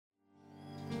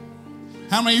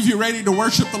How many of you are ready to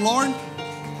worship the Lord?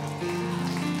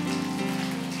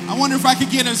 I wonder if I could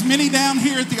get as many down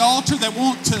here at the altar that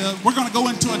want to. We're going to go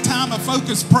into a time of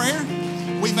focused prayer.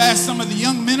 We've asked some of the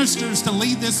young ministers to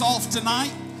lead this off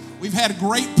tonight. We've had a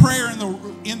great prayer in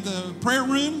the prayer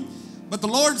room. But the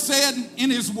Lord said in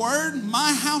His Word,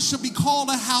 my house shall be called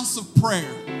a house of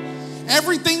prayer.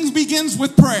 Everything begins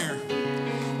with prayer.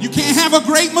 You can't have a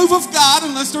great move of God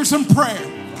unless there's some prayer.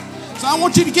 So I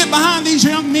want you to get behind these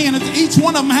young men. Each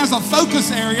one of them has a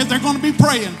focus area. They're going to be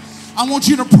praying. I want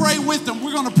you to pray with them.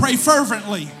 We're going to pray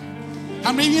fervently.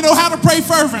 How many of you know how to pray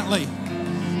fervently?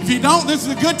 If you don't, this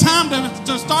is a good time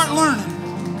to start learning.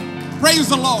 Praise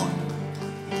the Lord.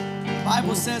 The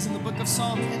Bible says in the book of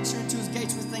Psalms, enter into His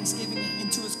gates with thanksgiving and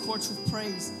into His courts with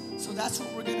praise. So that's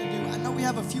what we're going to do. I know we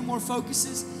have a few more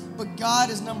focuses, but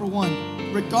God is number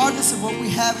one. Regardless of what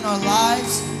we have in our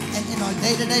lives and in our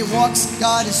day-to-day walks,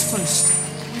 God is first.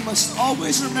 We must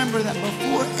always remember that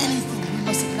before anything, we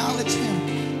must acknowledge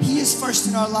Him. He is first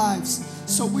in our lives.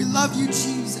 So we love you,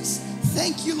 Jesus.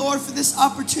 Thank you, Lord, for this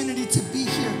opportunity to be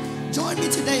here. Join me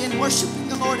today in worshiping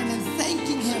the Lord and in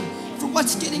thanking Him for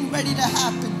what's getting ready to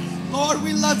happen. Lord,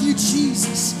 we love you,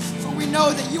 Jesus, for we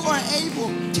know that you are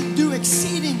able to do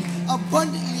exceeding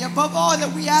abundantly above all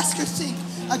that we ask or think,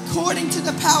 according to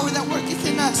the power that worketh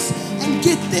in us. And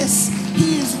get this,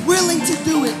 He is willing to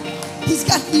do it. He's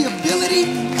got the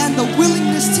ability and the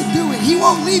willingness to do it. He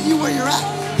won't leave you where you're at.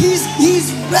 He's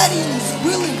ready and He's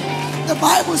willing. The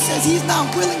Bible says He's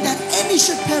not willing that any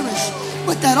should perish,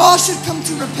 but that all should come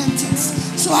to repentance.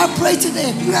 So I pray today,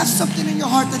 if you have something in your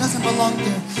heart that doesn't belong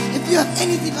there, if you have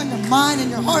anything on your mind and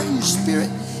your heart and your spirit,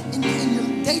 in your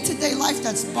day-to-day life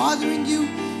that's bothering you,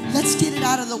 let's get it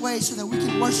out of the way so that we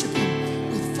can worship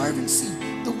Him with fervency,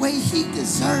 the way He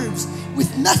deserves,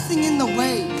 with nothing in the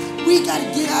way. We got to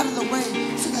get out of the way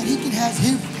so that He can have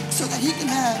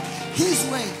His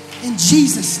way in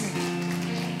Jesus' name.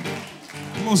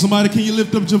 Come on, somebody, can you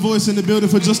lift up your voice in the building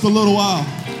for just a little while?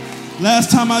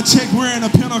 Last time I checked, we're in a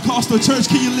Pentecostal church.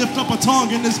 Can you lift up a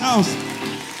tongue in this house?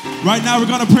 Right now, we're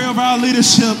going to pray over our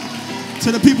leadership,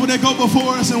 to the people that go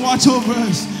before us and watch over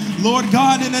us. Lord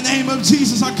God, in the name of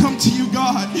Jesus, I come to you,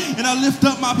 God, and I lift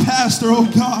up my pastor, oh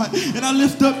God, and I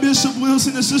lift up Bishop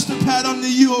Wilson and Sister Pat unto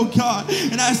you, oh God,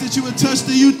 and I ask that you would touch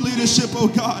the youth leadership, oh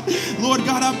God. Lord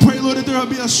God, I pray, Lord, that there will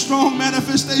be a strong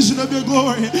manifestation of your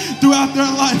glory throughout their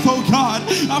life, oh God.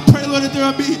 I pray, Lord, that there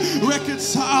will be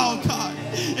reconciled, God,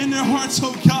 in their hearts,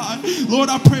 oh God. Lord,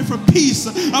 I pray for peace.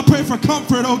 I pray for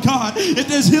comfort, oh God. If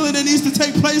there's healing that needs to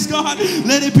take place, God,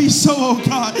 let it be so, oh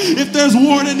God. If there's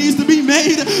war that needs to be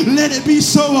made, let it be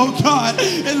so, oh God.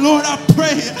 And Lord, I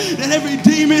pray that every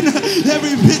demon,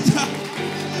 everything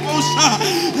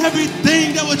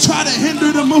that would try to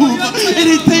hinder the move,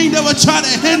 anything that would try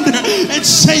to hinder and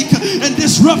shake and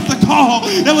disrupt the call,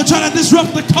 that would try to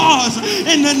disrupt the cause,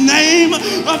 in the name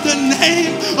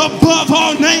above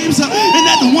all names, in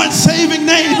that one saving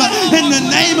name, in the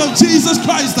name of Jesus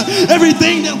Christ,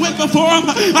 everything that went before Him,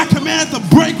 I command to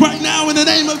break right now in the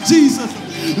name of Jesus.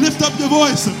 Lift up your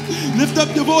voice. Lift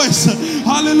up your voice.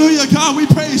 Hallelujah, God. We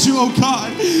praise you, oh God.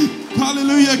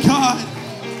 Hallelujah, God.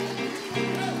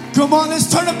 Come on, let's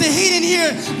turn up the heat in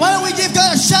here. Why don't we give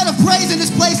God a shout of praise in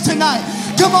this place tonight?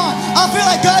 Come on, I feel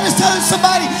like God is telling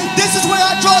somebody, this is where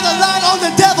I draw the line on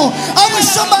the devil. I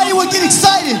wish somebody would get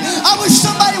excited. I wish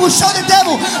somebody would show the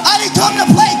devil, I didn't come to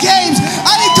play games.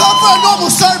 I didn't come for a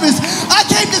normal service. I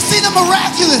came to see the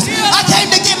miraculous. I came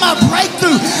to get my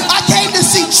breakthrough. I came to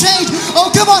see change.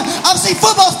 Oh, come on, I've seen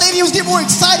football stadiums get more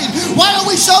excited. Why don't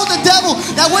we show the devil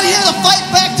that we're here to fight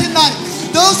back tonight?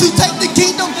 Those who take the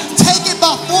kingdom, take it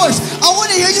by force. I want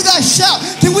to hear you guys shout.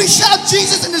 Can we shout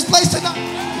Jesus in this place tonight?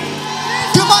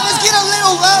 Come on, let's get a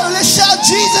little louder. Let's shout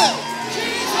Jesus.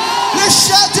 Let's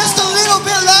shout just a little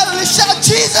bit louder. Let's shout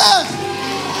Jesus.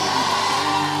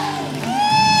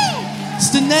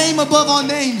 It's the name above all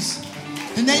names.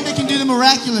 The name that can do the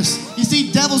miraculous. You see,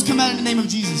 devils come out in the name of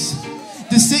Jesus.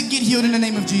 The sick get healed in the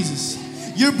name of Jesus.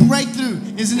 Your breakthrough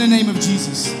is in the name of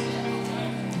Jesus.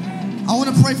 I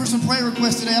want to pray for some prayer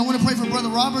requests today. I want to pray for Brother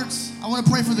Roberts. I want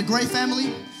to pray for the Gray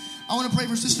family. I want to pray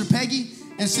for Sister Peggy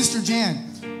and Sister Jan.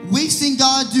 We've seen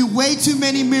God do way too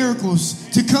many miracles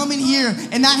to come in here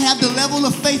and not have the level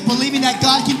of faith believing that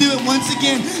God can do it once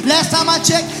again. Last time I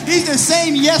checked, He's the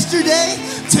same yesterday,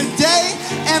 today,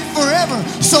 and forever.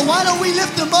 So why don't we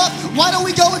lift Him up? Why don't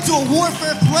we go into a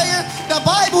warfare prayer? The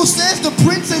Bible says the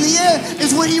prince of the air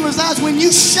is where He resides. When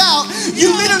you shout,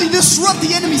 you literally disrupt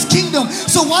the enemy's kingdom.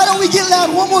 So why don't we get loud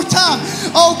one more time?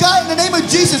 Oh God, in the name of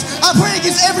Jesus, I pray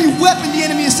against every weapon the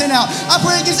enemy has sent out. I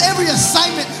pray against every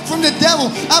assignment from the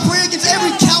devil. I I pray against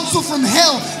every counsel from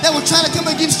hell that will try to come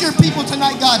against your people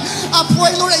tonight, God. I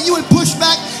pray, Lord, that you would push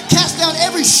back, cast down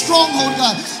every stronghold,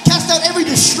 God. Cast out every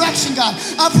distraction, God.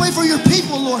 I pray for your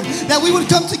people, Lord, that we would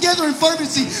come together in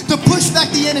fervency to push back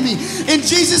the enemy. In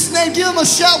Jesus' name, give them a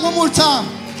shout one more time.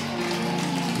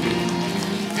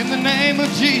 In the name of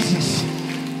Jesus,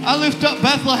 I lift up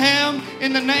Bethlehem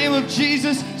in the name of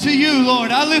Jesus to you,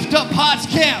 Lord. I lift up Potts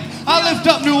Camp. I lift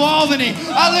up New Albany.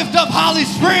 I lift up Holly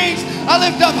Springs. I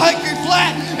lift up Hickory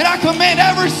Flat. And I command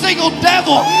every single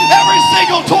devil, every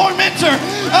single tormentor,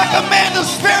 I command the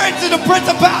spirits and the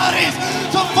principalities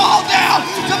to fall down,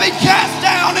 to be cast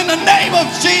down in the name of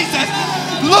Jesus.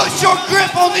 Loose your grip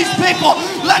on these people.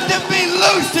 Let them be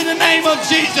loosed in the name of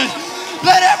Jesus.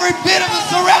 Let every bit of the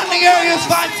surrounding areas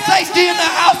find safety in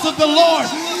the house of the Lord.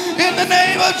 In the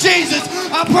name of Jesus,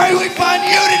 I pray we find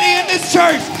unity in this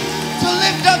church to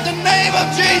lift up the name of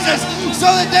Jesus so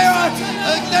that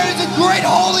there is a great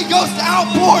Holy Ghost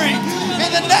outpouring in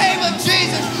the name of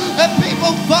Jesus, that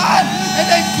people find and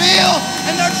they feel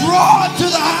and they're drawn to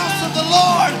the house of the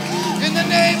Lord. In the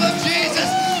name of Jesus,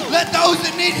 let those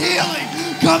that need healing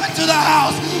come into the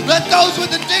house. Let those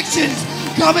with addictions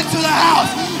come into the house.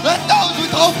 Let those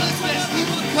with hopelessness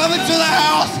come into the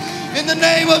house. In the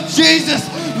name of Jesus,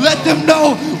 let them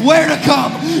know where to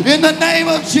come. In the name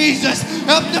of Jesus,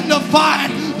 help them to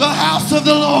find the house of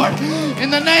the Lord. In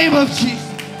the name of Jesus.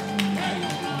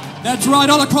 That's right,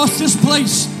 all across this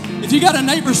place. If you got a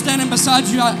neighbor standing beside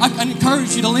you, I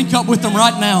encourage you to link up with them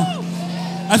right now.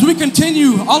 As we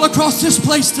continue all across this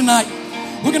place tonight,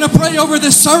 we're going to pray over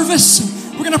this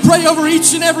service. We're going to pray over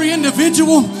each and every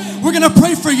individual. We're going to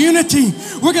pray for unity.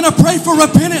 We're going to pray for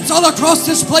repentance all across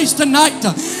this place tonight.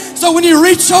 So when you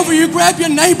reach over, you grab your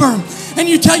neighbor and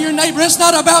you tell your neighbor, it's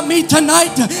not about me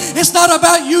tonight. It's not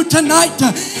about you tonight.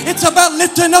 It's about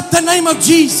lifting up the name of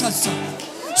Jesus.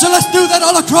 So let's do that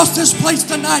all across this place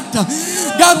tonight.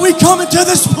 God, we come into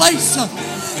this place.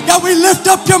 God, we lift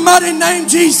up your mighty name,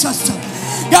 Jesus.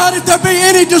 God, if there be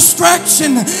any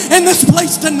distraction in this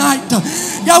place tonight,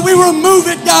 God, we remove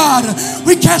it, God.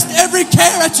 We cast every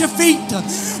care at your feet.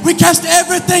 We cast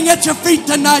everything at your feet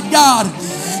tonight, God.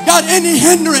 God, any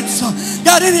hindrance,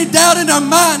 God, any doubt in our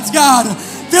minds, God,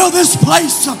 fill this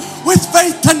place with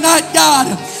faith tonight, God.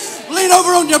 Lean over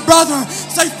on your brother.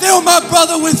 Say, fill my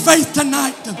brother with faith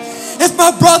tonight. If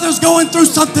my brother's going through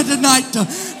something tonight,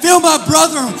 fill my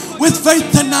brother with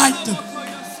faith tonight.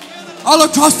 All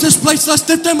across this place, let's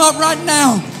lift them up right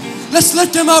now. Let's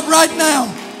lift them up right now.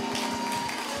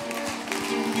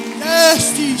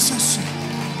 Yes, Jesus.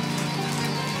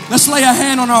 Let's lay a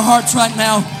hand on our hearts right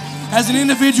now. As an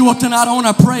individual tonight, I want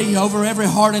to pray over every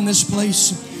heart in this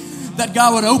place, that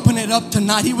God would open it up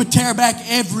tonight. He would tear back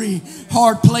every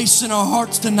hard place in our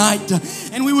hearts tonight,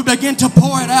 and we would begin to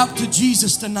pour it out to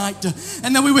Jesus tonight,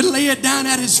 and then we would lay it down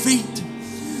at His feet.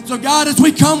 So God, as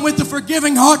we come with a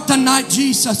forgiving heart tonight,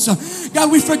 Jesus,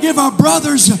 God, we forgive our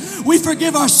brothers, we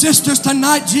forgive our sisters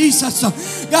tonight,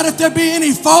 Jesus. God, if there be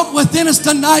any fault within us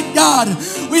tonight, God,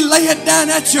 we lay it down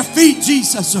at your feet,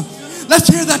 Jesus. Let's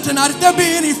hear that tonight. If there be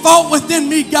any fault within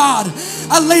me, God,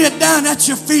 I lay it down at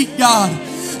your feet, God.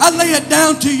 I lay it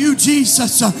down to you,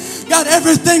 Jesus. God,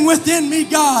 everything within me,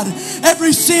 God,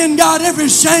 every sin, God, every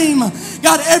shame,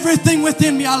 God, everything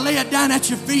within me, I lay it down at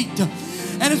your feet.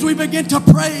 And as we begin to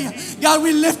pray, God,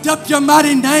 we lift up your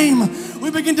mighty name.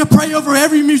 We begin to pray over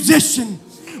every musician.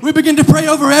 We begin to pray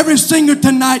over every singer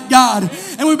tonight, God.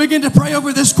 And we begin to pray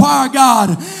over this choir,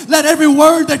 God. Let every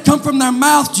word that come from their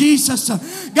mouth, Jesus,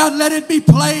 God, let it be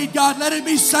played, God. Let it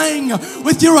be sang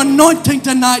with your anointing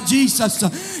tonight,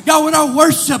 Jesus. God, when our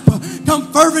worship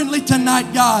come fervently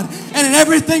tonight, God. And in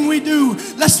everything we do,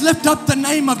 let's lift up the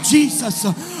name of Jesus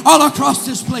all across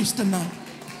this place tonight.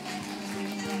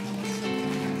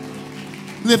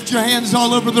 Lift your hands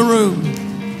all over the room.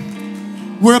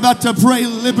 We're about to pray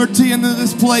liberty into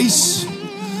this place.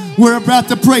 We're about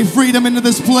to pray freedom into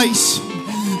this place.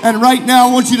 And right now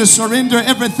I want you to surrender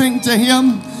everything to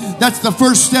Him. That's the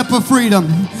first step of freedom,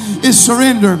 is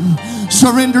surrender.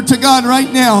 Surrender to God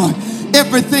right now.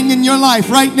 Everything in your life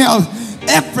right now,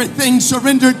 everything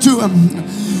surrendered to Him.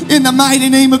 In the mighty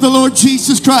name of the Lord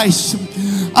Jesus Christ.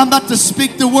 I'm about to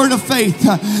speak the word of faith,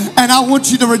 and I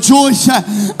want you to rejoice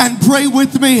and pray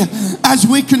with me as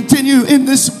we continue in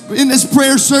this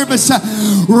prayer service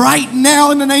right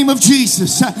now in the name of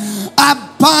Jesus.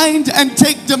 I bind and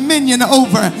take dominion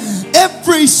over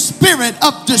every spirit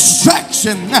of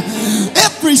distraction,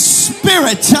 every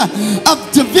spirit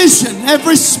of division,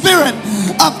 every spirit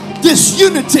of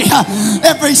disunity,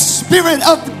 every spirit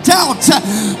of doubt,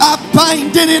 I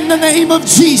bind it in the name of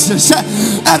Jesus.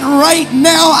 And right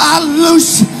now I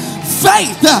loose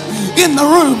faith in the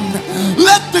room.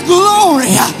 Let the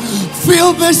glory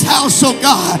fill this house, oh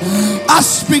God. I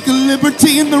speak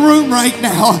liberty in the room right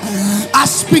now. I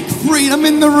speak freedom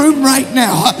in the room right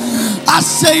now. I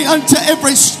say unto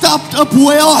every stopped up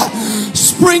well,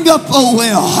 spring up, oh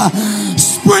well.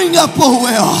 Spring up, oh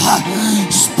well.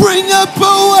 Spring up,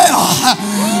 oh well.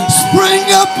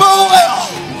 Spring up, oh well.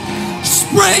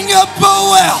 Spring up,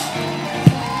 oh well.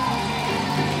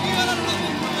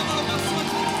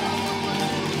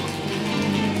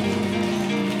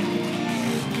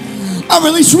 I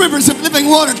release rivers of living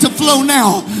water to flow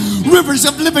now. Rivers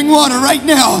of living water right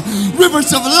now.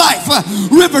 Rivers of life.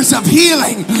 Rivers of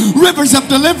healing. Rivers of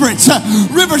deliverance.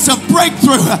 Rivers of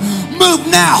breakthrough. Move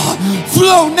now.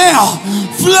 Flow now.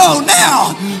 Flow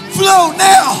now. Flow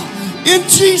now. In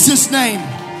Jesus' name.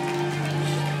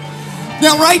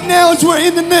 Now right now as we're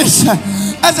in this,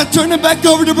 as I turn it back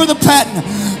over to Brother Patton,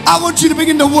 I want you to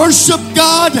begin to worship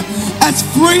God as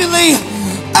freely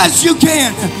as you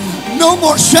can. No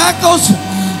more shackles,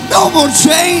 no more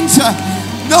chains,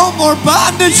 no more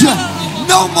bondage,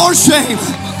 no more shame.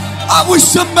 I wish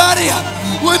somebody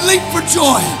would leap for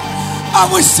joy. I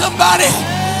wish somebody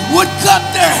would clap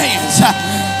their hands.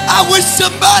 I wish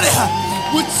somebody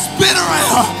would spin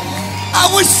around. I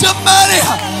wish somebody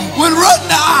would run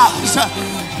the aisles.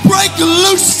 Break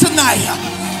loose tonight.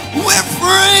 We're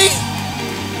free.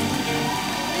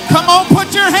 Come on,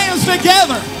 put your hands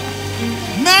together.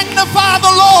 Magnify the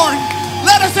Lord.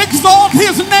 Let us exalt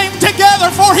his name together,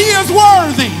 for he is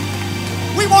worthy.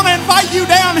 We want to invite you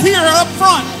down here up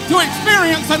front to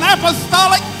experience an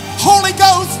apostolic, Holy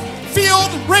Ghost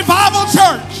filled revival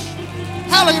church.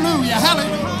 Hallelujah,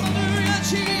 hallelujah. Hallelujah,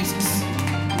 Jesus.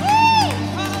 Woo!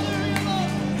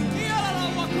 Hallelujah.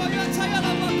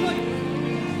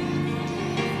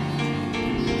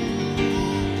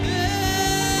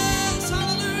 Yes,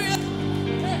 hallelujah.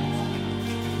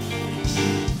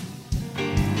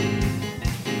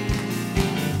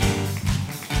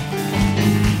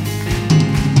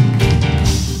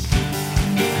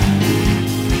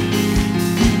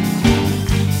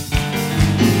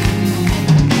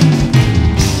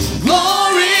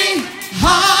 Glory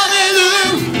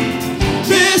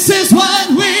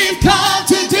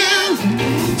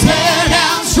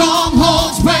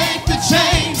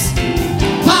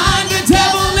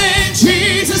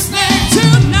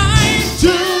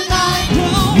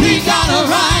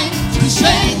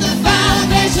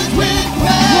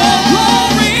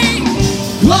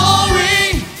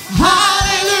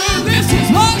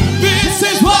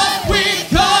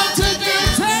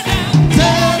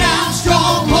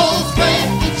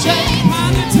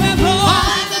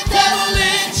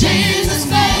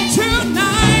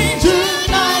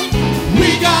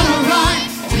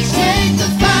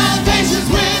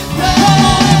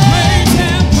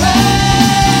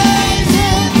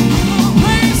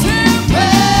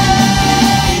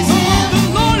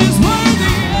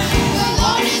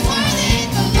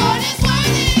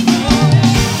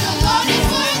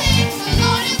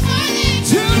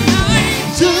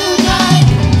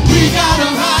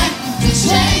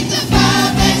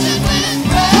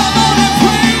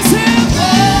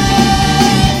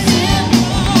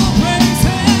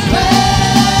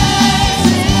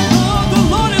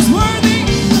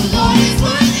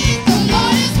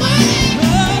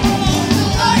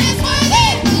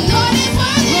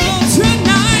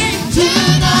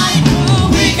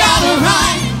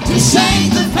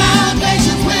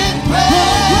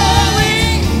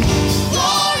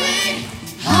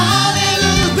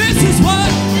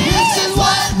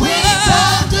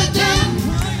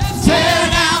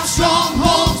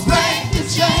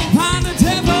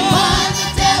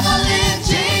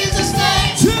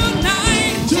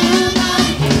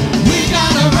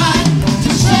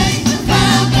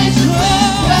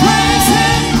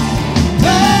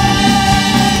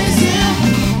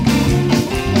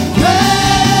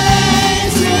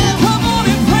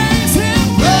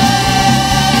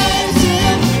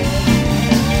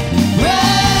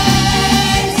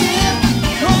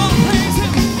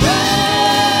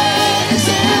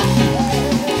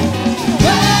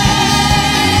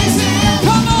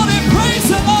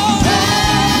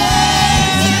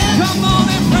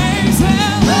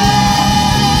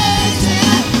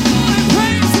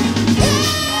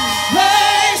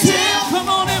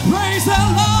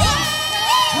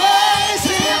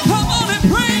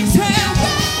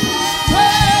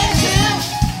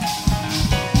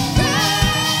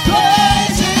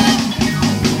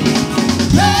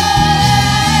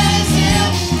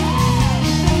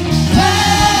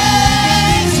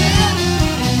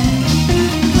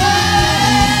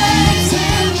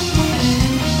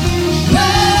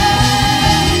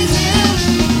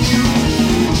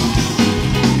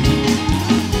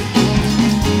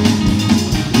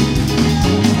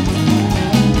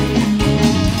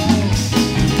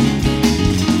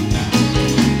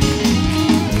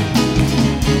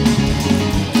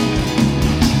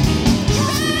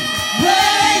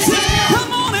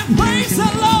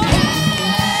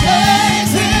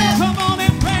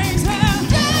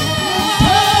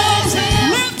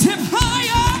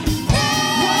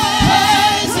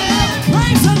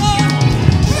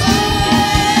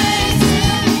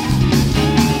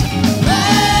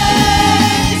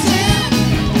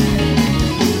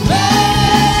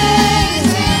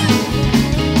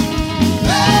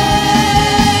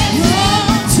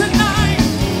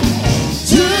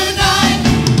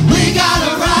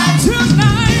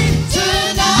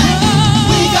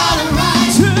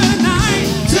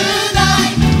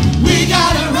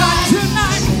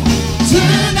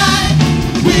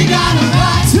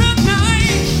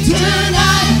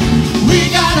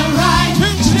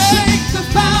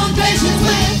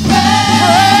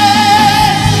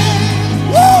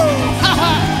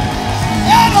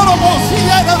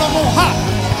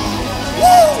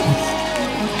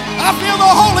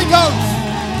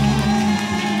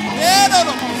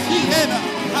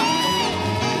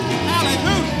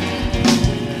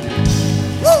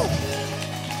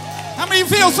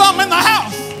feel something in the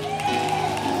house.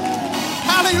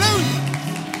 Hallelujah.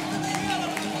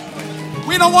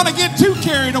 We don't want to get too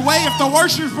carried away. If the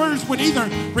worshipers would either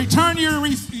return your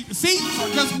seats or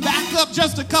just back up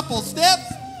just a couple steps,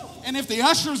 and if the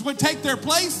ushers would take their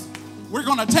place, we're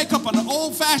going to take up an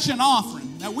old-fashioned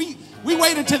offering. Now, we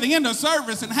waited to the end of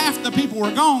service, and half the people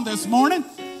were gone this morning.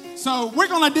 So we're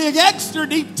going to dig extra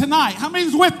deep tonight. How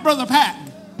many's with Brother Pat?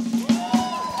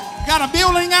 Got a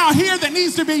building out here that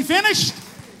needs to be finished.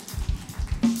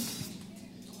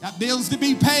 Got bills to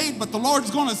be paid, but the Lord's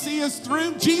going to see us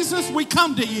through. Jesus, we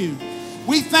come to you.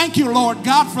 We thank you, Lord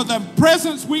God, for the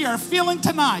presence we are feeling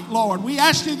tonight, Lord. We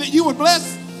ask you that you would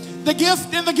bless the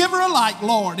gift and the giver alike,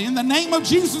 Lord. In the name of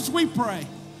Jesus, we pray.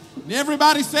 And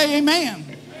everybody say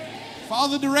amen.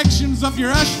 Follow the directions of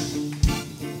your usher.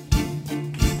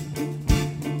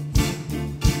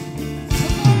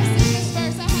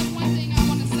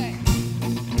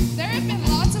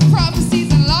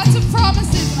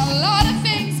 Promises and a lot of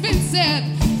things been said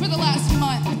for the last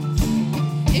month.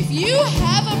 If you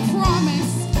have a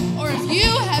promise, or if you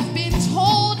have been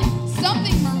told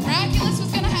something miraculous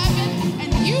was going to happen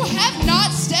and you have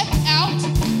not stepped out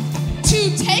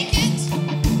to take it,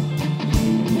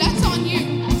 that's on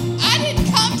you. I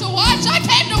didn't come to watch, I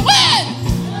came to win.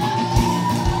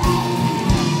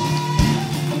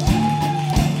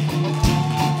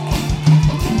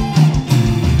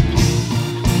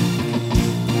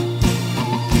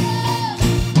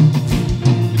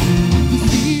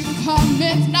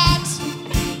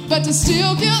 But to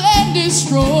steal, kill, and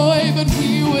destroy, but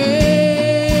we win.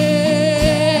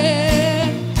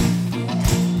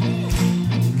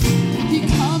 He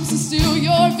comes to steal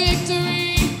your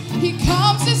victory. He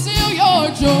comes to steal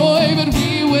your joy, but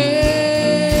we win.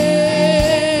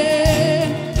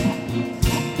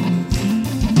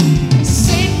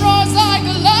 Satan roars like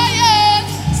a lion,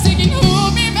 seeking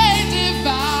whom he may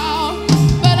devour.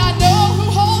 But I know who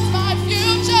holds my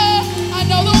future. I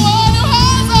know the one who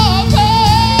has all power.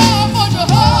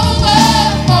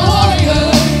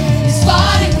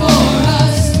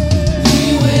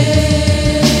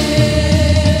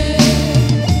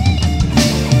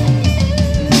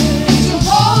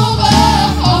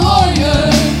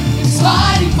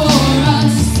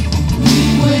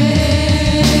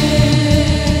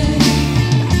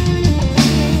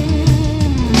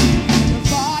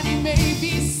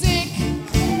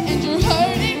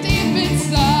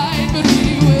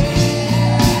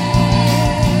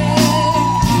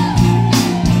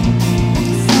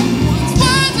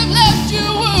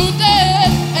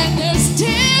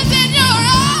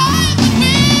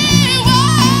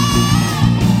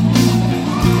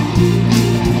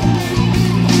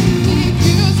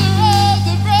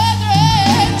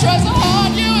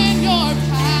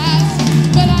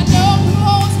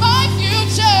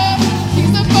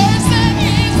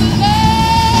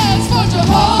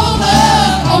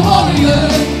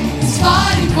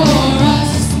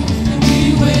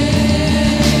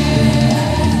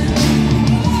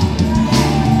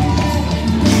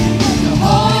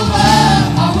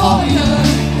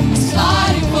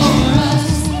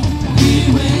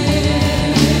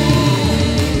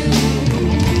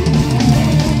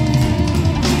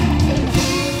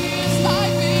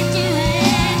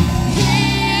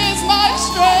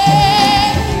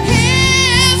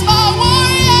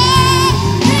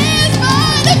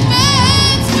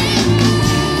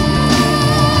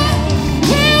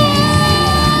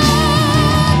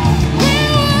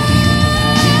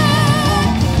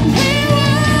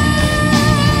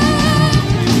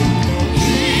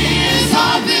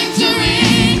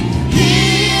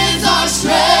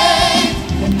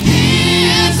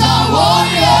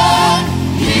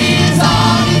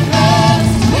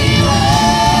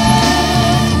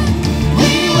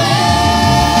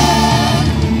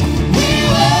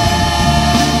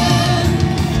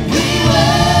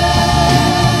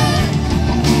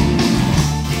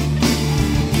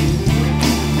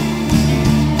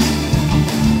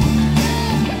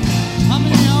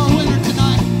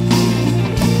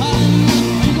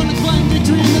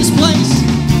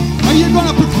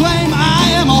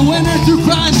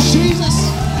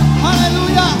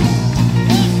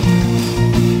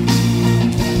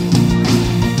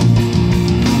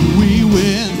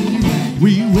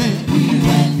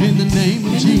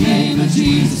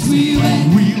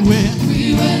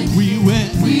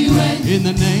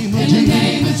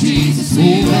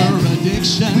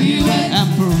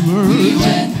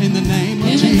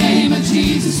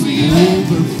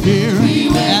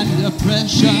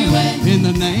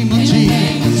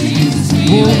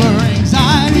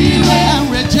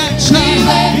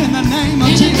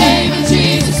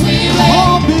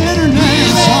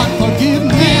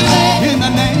 In the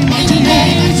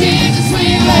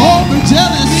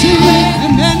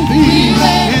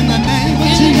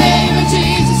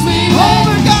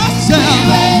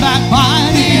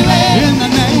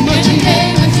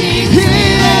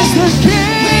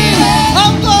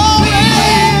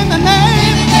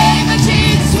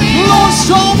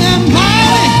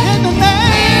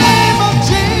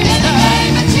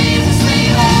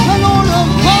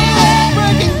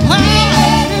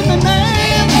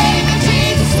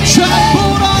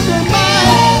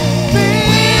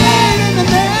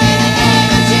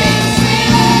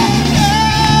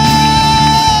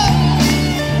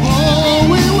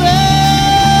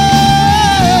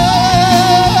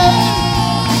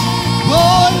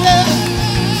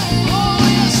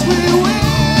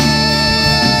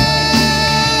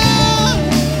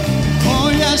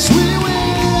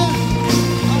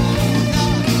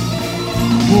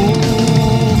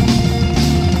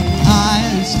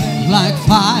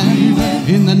fire.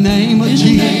 In the name of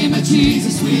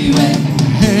Jesus, we win.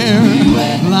 Hair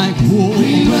like wool.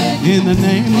 In the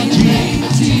name of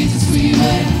Jesus, we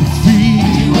win.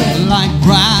 Feet like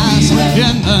brass.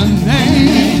 In the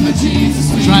name of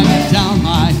Jesus, strike down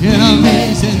my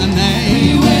enemies. In the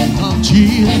name of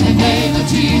Jesus.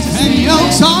 And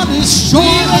yokes are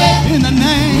destroyed. In the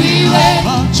name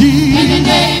of Jesus. In the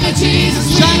name of Jesus,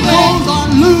 shackles are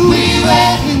loose.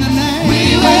 In the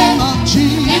name of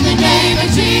Jesus. In the name of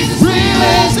Jesus,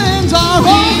 prisons are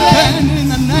open. In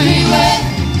the name.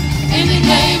 In the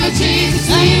name of Jesus,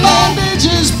 and bondage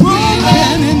is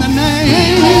broken. In the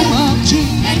name of Jesus.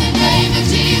 In the name of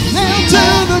Jesus, nailed to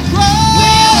the cross,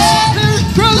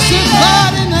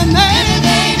 crucified. In the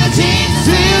name of Jesus,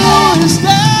 till his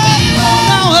death,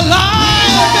 now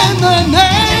alive. In the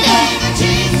name of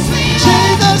Jesus,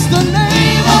 Jesus, the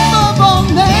name above all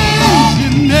names.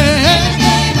 In the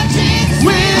name of Jesus,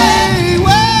 we win.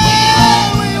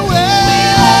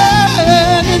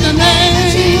 In the name.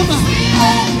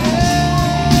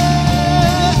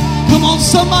 Come on,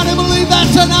 somebody believe that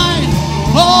tonight.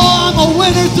 Oh, I'm a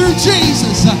winner through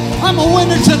Jesus. I'm a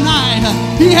winner tonight.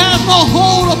 He has no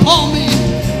hold upon me.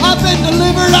 I've been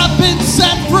delivered. I've been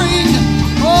set free.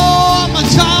 Oh, I'm a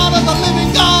child of the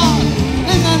living God.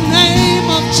 In the name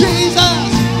of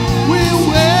Jesus, we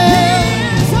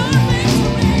win.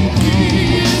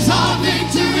 He is our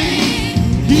victory.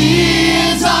 He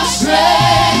is our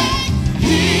strength.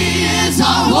 He is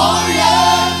our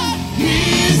warrior.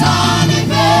 He is our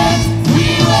defense. We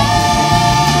win.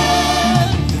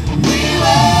 We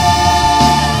win.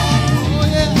 Oh,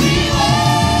 yeah. We win.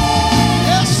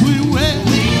 Yes, we win.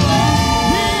 We win.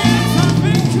 He is our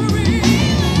victory.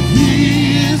 He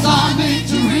is our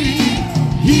victory.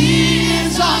 He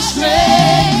is our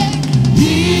strength.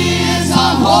 He is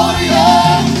our warrior.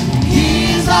 He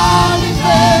is our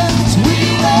defense. We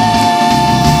win.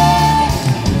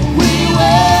 We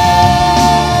win.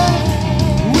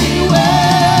 We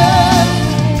win.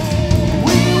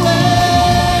 We win.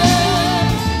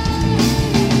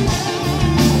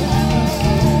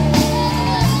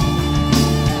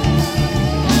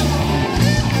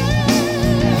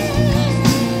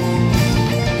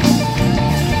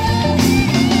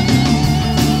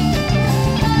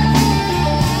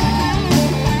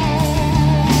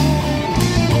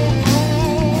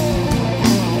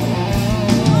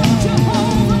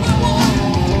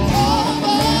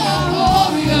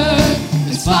 Warrior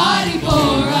is fighting for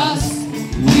us.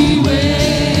 We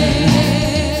win.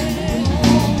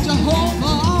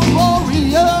 Jehovah, our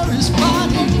warrior, is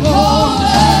fighting for Jehovah,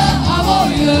 us. our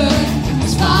warrior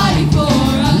is fighting for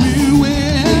us. We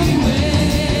win.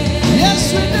 Yes,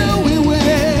 we do. We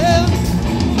win.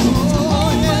 Oh,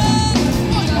 yeah.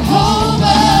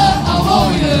 Jehovah, our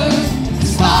warrior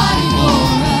is fighting for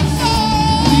us.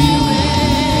 We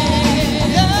win.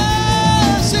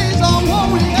 Yes, he's our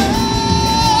warrior.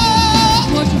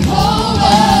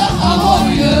 Jehovah, our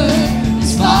warrior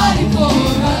is fighting for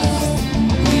us.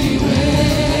 We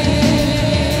win.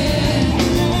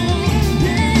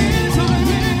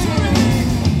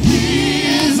 He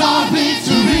is our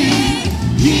victory.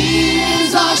 He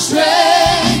is our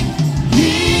strength.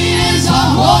 He is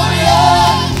our warrior.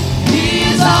 He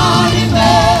is our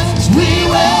defense. We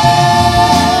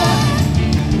win.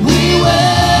 We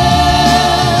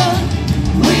win.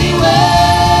 We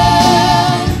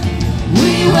win.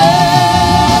 We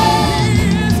win.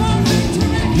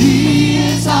 He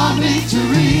is our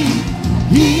victory.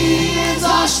 He is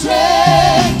our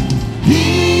strength. He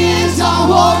is our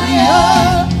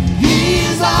warrior. He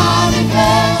is our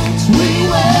defense. We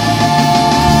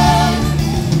win.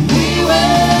 We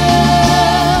win.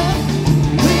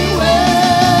 We win.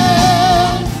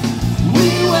 We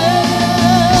win.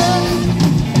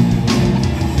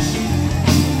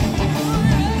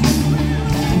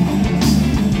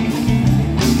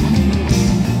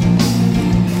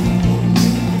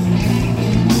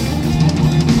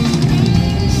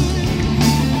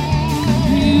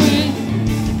 We win.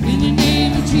 In the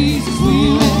name of Jesus, we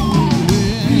win.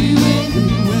 We win.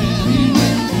 We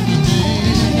win.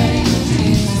 In the name of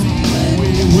Jesus, we win.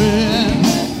 We win.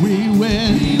 We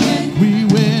win. We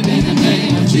win. In the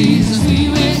name of Jesus, we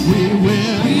win. We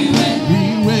win. We win. We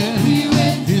win. We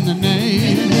win. In the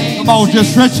name. Come on,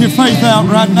 just stretch your faith out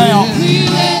right now. We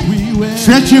win. We win.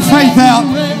 Stretch your faith out.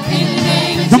 In the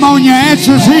name of Come on, your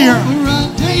answer's here.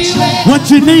 What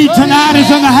you need tonight is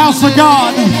in the house of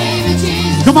God.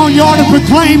 Come on, you ought to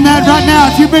proclaim that right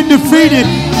now. If you've been defeated,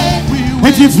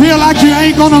 if you feel like you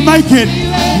ain't going to make it,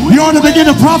 you ought to begin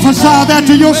to prophesy that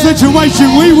to your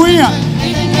situation. We win.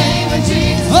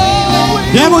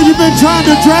 Devil, you've been trying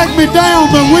to drag me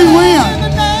down, but we win.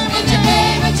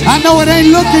 I know it ain't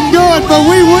looking good, but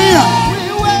we win.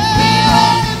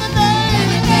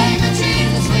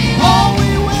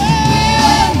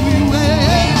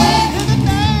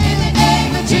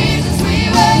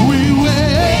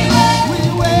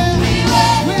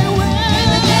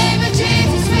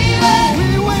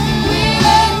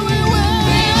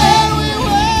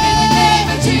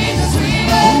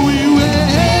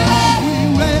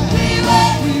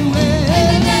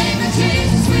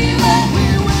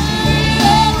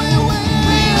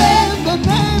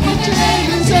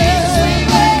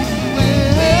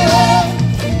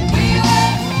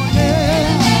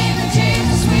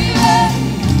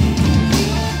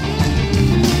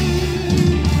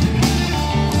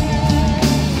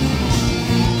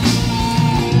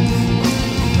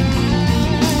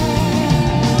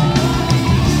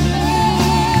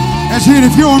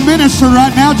 If you're a minister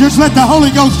right now, just let the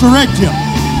Holy Ghost direct you.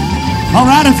 All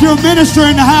right, if you're a minister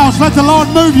in the house, let the Lord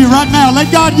move you right now.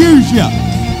 Let God use you.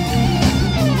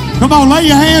 Come on, lay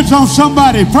your hands on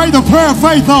somebody. Pray the prayer of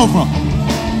faith over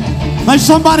them. There's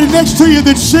somebody next to you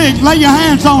that's sick. Lay your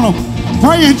hands on them.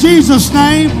 Pray in Jesus'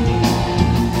 name.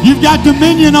 You've got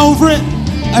dominion over it.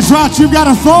 That's right, you've got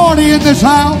authority in this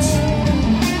house.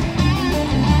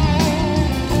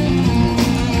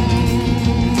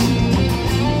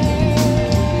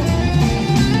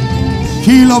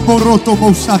 Kilo boroto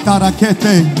mosata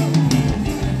rakete.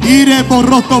 Ire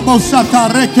boroto mosata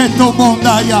reketo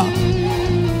mondaya.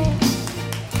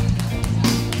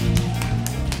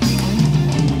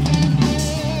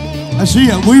 I see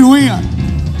it. We win.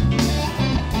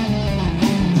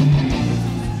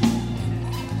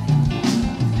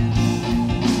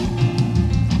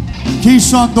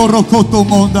 Kisando rokoto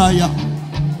mondaya.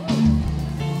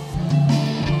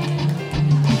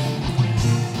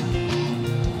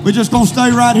 We're just going to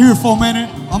stay right here for a minute.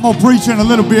 I'm going to preach in a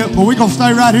little bit, but we're going to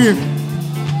stay right here.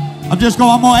 I'm going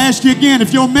to ask you again,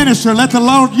 if you're a minister, let the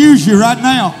Lord use you right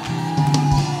now.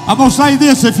 I'm going to say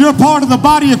this, if you're part of the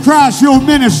body of Christ, you're a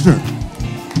minister.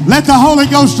 Let the Holy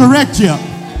Ghost direct you.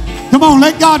 Come on,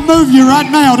 let God move you right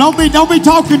now. Don't be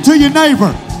talking to your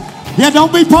neighbor. Yeah,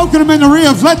 don't be poking them in the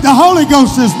ribs. Let the Holy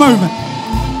Ghost is moving.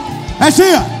 That's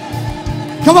it.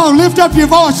 Come on, lift up your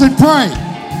voice and pray.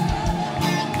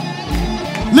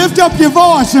 Lift up your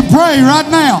voice and pray right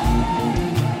now.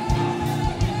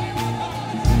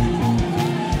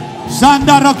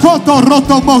 Sandarakoto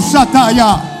roto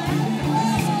mosataya.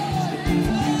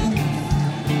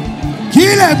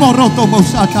 Kile boroto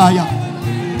mosataya.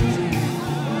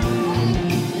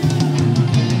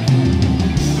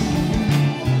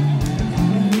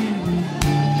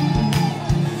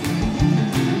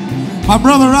 My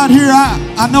brother right here,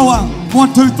 I know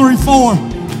 1, 2, 3, 4.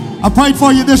 I prayed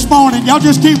for you this morning. Y'all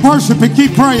just keep worshiping,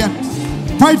 keep praying.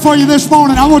 Prayed for you this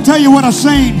morning. I want to tell you what I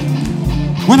seen.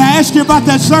 When I asked you about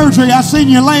that surgery, I seen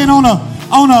you laying on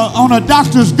a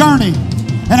doctor's gurney,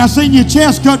 and I seen your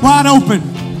chest cut wide open.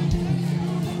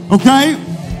 Okay?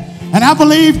 And I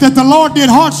believe that the Lord did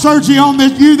heart surgery on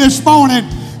you this morning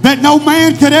that no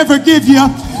man could ever give you.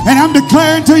 And I'm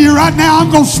declaring to you right now, I'm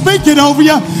going to speak it over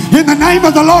you in the name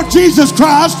of the Lord Jesus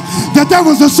Christ, that there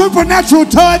was a supernatural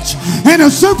touch and a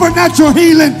supernatural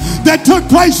healing that took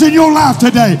place in your life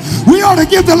today. We ought to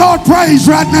give the Lord praise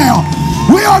right now.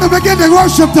 We ought to begin to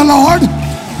worship the Lord.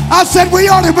 I said we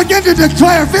ought to begin to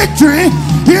declare victory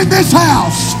in this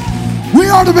house.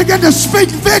 We ought to begin to speak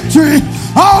victory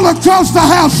all across the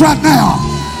house right now.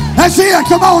 That's it.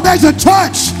 Come on, there's a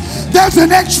touch. There's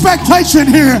an expectation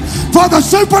here for the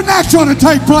supernatural to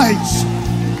take place.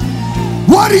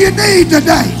 What do you need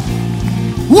today?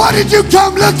 What did you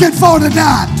come looking for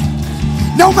tonight?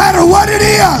 No matter what it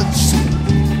is,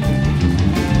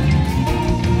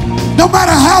 no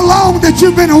matter how long that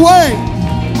you've been away,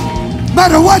 no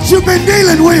matter what you've been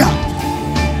dealing with,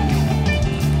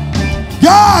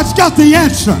 God's got the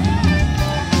answer.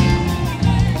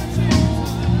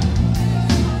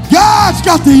 God's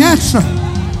got the answer.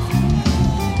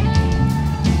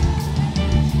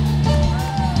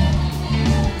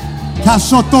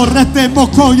 Kasotorete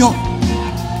mokoyo.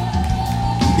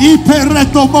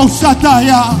 Ipereto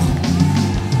mosataya.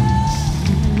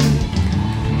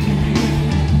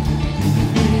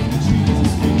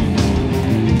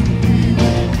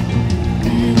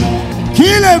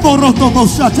 Kile boroto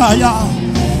mosataya.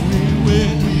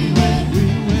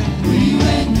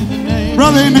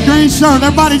 Brother in the green shirt,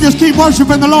 everybody just keep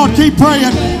worshiping the Lord, keep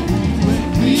praying.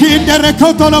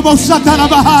 Kinderekoto la mosatana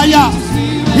bahaya.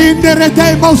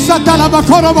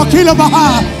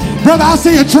 Brother, I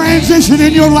see a transition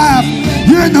in your life.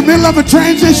 You're in the middle of a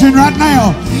transition right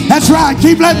now. That's right.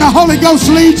 Keep letting the Holy Ghost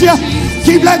lead you.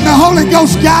 Keep letting the Holy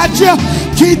Ghost guide you.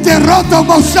 Kite roto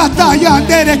mosata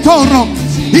yandere koro.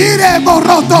 Ire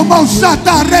moroto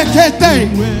mosata rekete.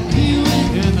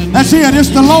 That's it. It's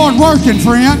the Lord working,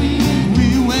 friend.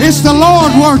 It's the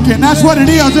Lord working. That's what it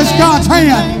is. It's God's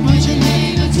hand.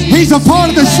 He's a part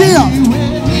of the shift.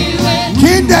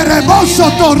 Kindere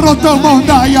mosoto roto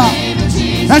mondaya.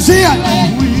 That's it.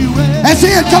 That's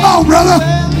it. Come on, brother.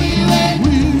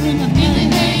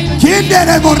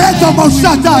 Kindere moreto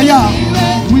mosata ya.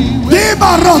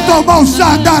 Dima roto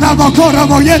mosanda na mokoro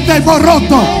moyete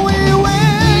moroto.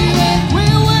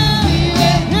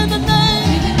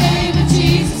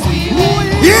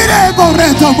 Ire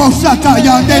moreto mosata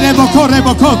ya. Dene mokore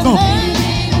mokoto.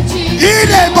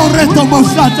 Ire moreto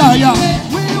mosata ya.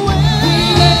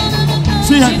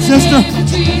 See it, sister.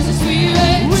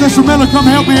 Sister Miller, come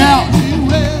help me out.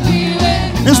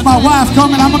 It's my wife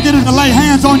coming. I'm going to get her to lay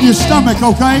hands on your stomach,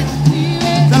 okay?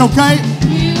 Is that okay?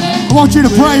 I want you to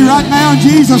pray right now in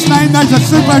Jesus' name. There's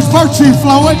virtue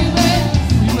flowing.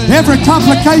 Every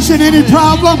complication, any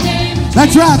problem,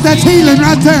 that's right. That's healing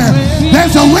right there.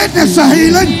 There's a witness of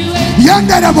healing.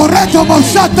 Yandere moreto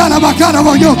mosata na makara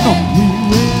moyoto.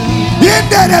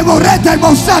 Yandere morete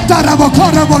mosata na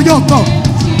makara moyoto.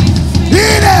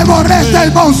 Ire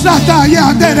morete mosata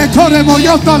yandere kore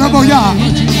moyoto na moya.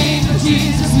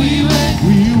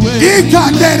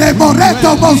 Ikandere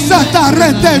moreto mosata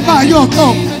rete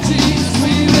mayoto.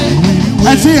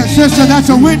 That's it, sister. That's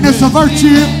a witness of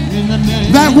virtue.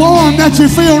 That warm that you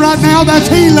feel right now, that's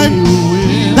healing.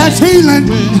 That's healing.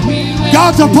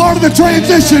 God's a part of the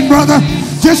transition, brother.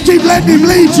 Just keep letting Him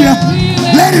lead you.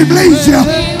 Let Him lead you.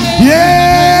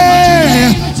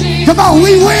 Yeah. Come on,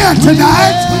 we win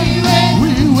tonight.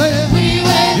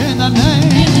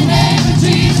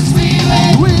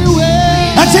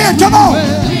 That's it, come on.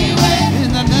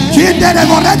 Kindere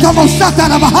moreto mosata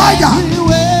na bahaya.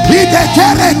 Ide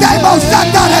kere de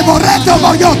mosata na moreto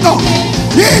moyoto.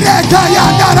 Ide kaya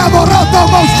na moreto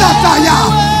mosata ya.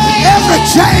 Every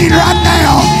chain right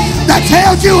now that's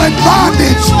held you in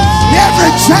bondage,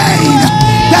 every chain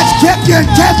that's kept you in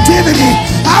captivity,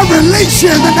 I release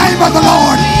you in the name of the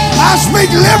Lord. I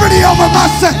speak liberty over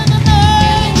myself.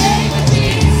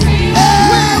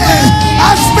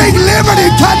 I speak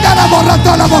liberty. Kandara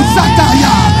moreto na mosata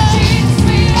ya.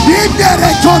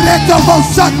 Indere corretto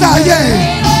mosata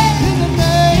ye.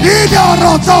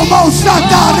 Idoroto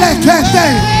mosata rekete.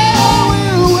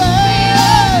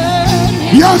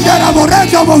 Yondera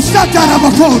moreto mosata na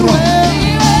mokoro.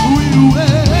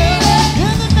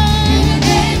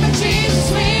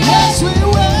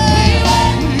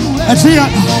 That's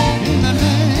it.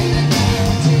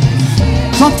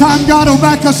 Sometimes God will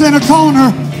back us in a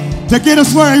corner to get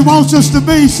us where He wants us to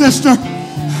be, sister.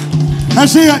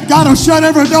 That's it. God will shut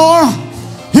every door.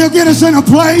 He'll get us in a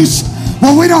place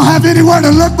where we don't have anywhere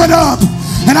to look but up.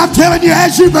 And I'm telling you,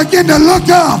 as you begin to look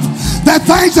up, that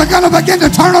things are going to begin to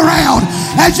turn around.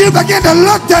 As you begin to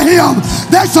look to Him,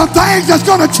 there's some things that's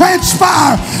going to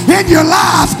transpire in your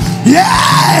life.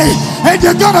 Yay! And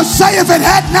you're going to say, if it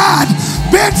had not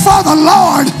been for the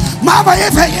Lord, Mama,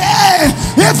 if it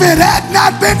had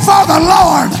not been for the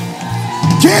Lord,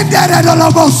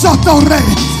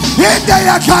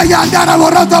 Indere kaya ndara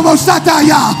moroto mosata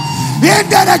ya.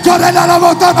 Indere korela la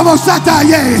motono mosata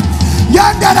ye.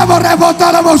 Yandere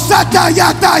moreboto mosata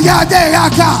ya ta ya de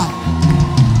aka.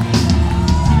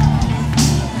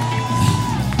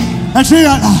 That's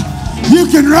it. You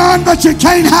can run, but you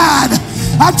can't hide.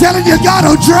 I'm telling you, God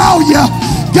will draw you.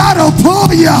 God will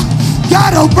pull you.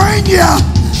 God will bring you.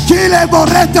 Kile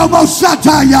moreto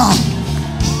mosata ya.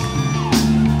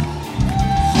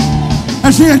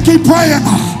 That's it. Keep praying.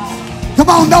 Come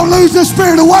on, don't lose the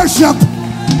spirit of worship.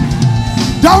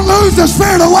 Don't lose the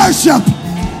spirit of worship.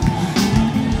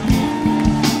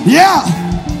 Yeah.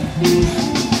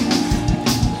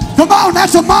 Come on,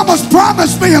 that's a mama's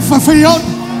promise being fulfilled.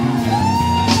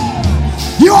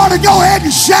 You ought to go ahead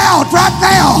and shout right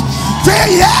now.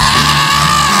 Yeah!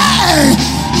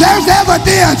 There's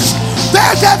evidence.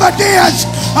 There's evidence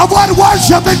of what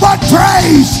worship and what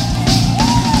praise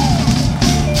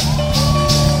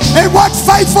and what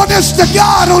faithfulness to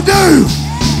God will do.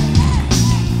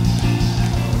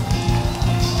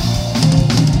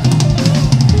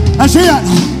 That's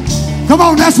it. Come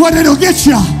on, that's what it'll get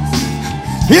you.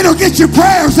 It'll get your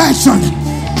prayers answered.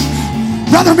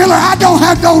 Brother Miller, I don't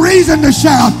have no reason to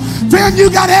shout. Friend, you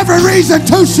got every reason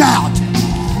to shout.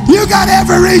 You got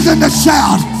every reason to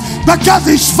shout because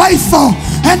He's faithful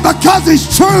and because He's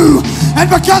true and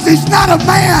because He's not a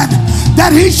man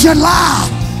that He should lie.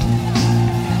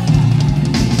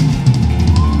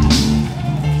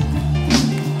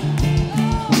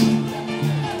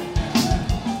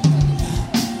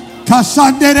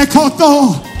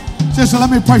 Sister, let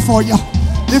me pray for you.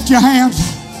 Lift your hands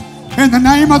in the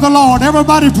name of the Lord.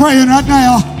 Everybody praying right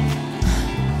now.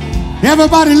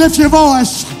 Everybody lift your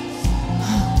voice.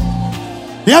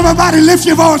 Everybody lift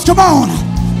your voice. Come on.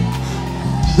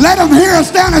 Let them hear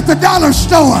us down at the dollar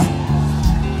store.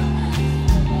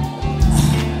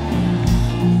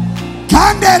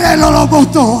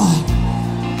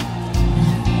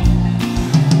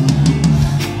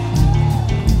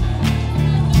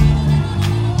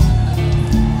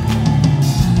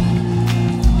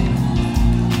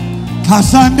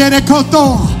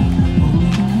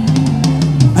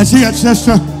 That's it,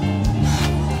 sister.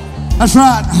 That's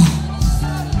right.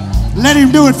 Let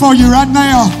him do it for you right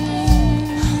now.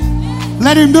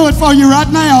 Let him do it for you right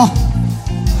now.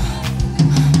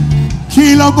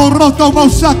 Kilo boroto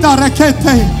mosata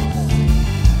rekete.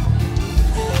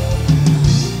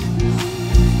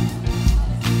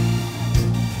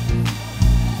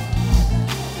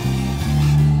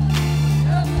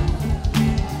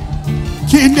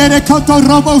 Kindere koto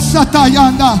robo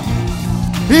satayanda.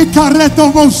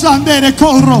 Ikareto mosandere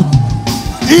koro.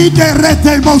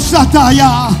 Iderete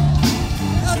mosataya.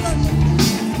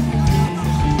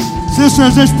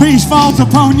 Sisters, this peace falls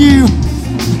upon you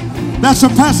that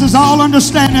surpasses all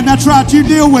understanding. That's right, you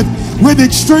deal with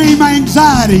extreme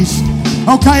anxieties.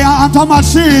 Okay, I'm talking about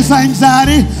serious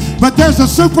anxiety, but there's a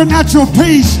supernatural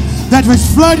peace that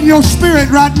is flooding your spirit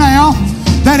right now,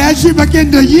 that as you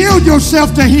begin to yield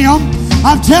yourself to Him,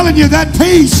 I'm telling you that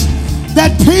peace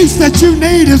that you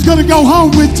need is going to go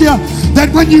home with you.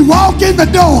 That when you walk in the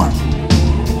door,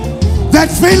 that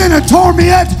feeling of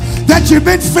torment that you've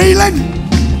been feeling,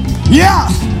 yeah,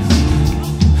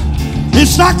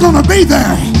 it's not going to be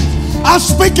there. I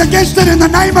speak against it in the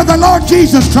name of the Lord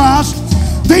Jesus Christ,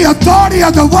 the authority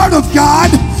of the Word of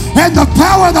God, and the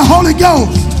power of the Holy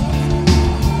Ghost.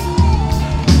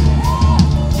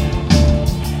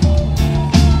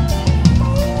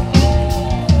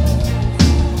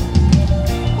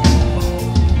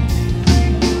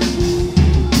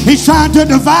 He's trying to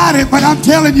divide it, but I'm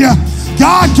telling you,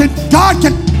 God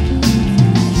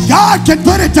can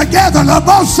put it together. La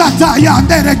bosata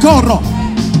yandere koro.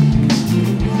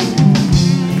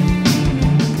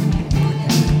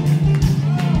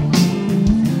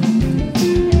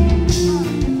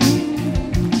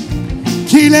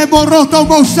 Kile boroto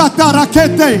bosata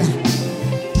rakete.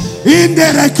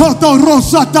 Indere koto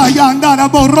rosata yandara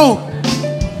boro.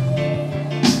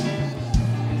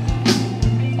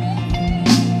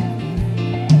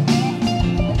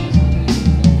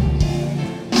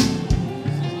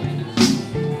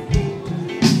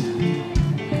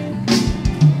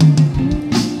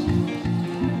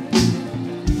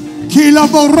 La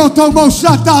boroto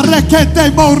mosata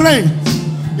rekete more.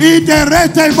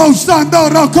 Iderete mosando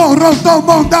roko roto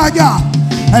mondaya.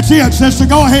 That's it, sister.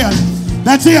 Go ahead.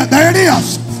 That's it. There it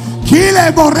is.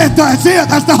 Kile boreto. That's it.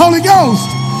 That's the Holy Ghost.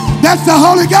 That's the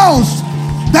Holy Ghost.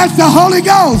 That's the Holy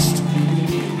Ghost.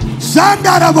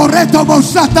 Sandara boreto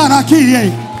mosata rakie.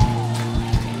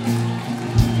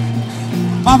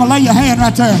 Mama, lay your hand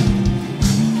right there.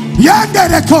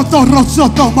 Yandere koto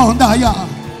rosoto mondaya.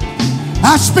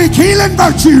 I speak healing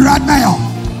virtue right now.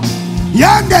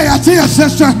 Yonder, I tell you,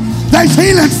 sister, there's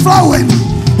healing flowing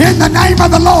in the name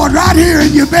of the Lord right here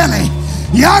in your belly.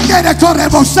 Yonder, de corre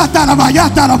mosata la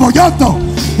bayata la boyoto.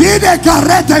 Y de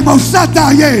carrete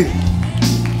mosata ye.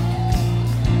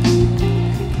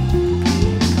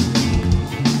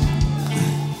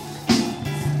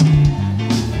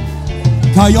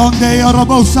 Kayonde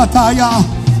orobosata ya.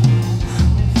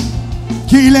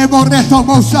 Kile borreto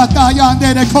mosata ya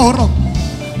ande de coro.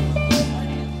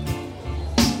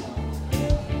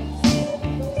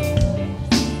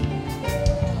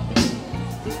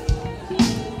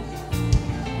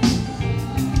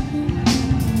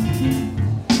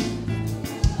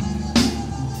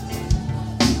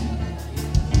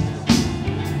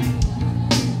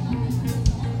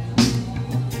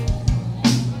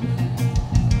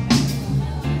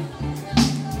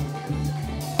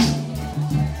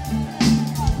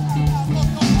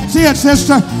 See it,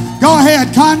 sister. Go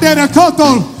ahead. Candere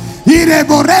kotol. Ire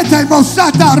borete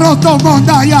mosata roto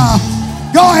mondaya.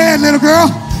 Go ahead, little girl.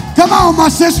 Come on, my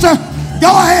sister.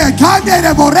 Go ahead.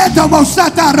 Candere borete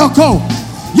mosata roko.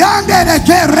 Yandere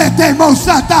kerete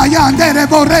mosata yandere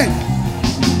borre.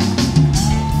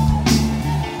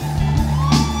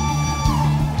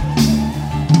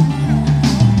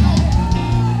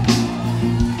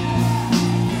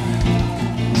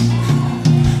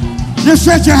 Just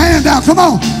stretch your hand out. Come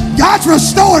on. God's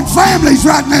restoring families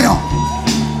right now.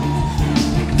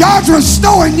 God's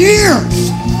restoring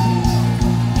years.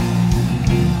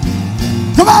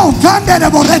 Come on, Kandere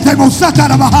Borete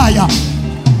Mosakara Bahaya.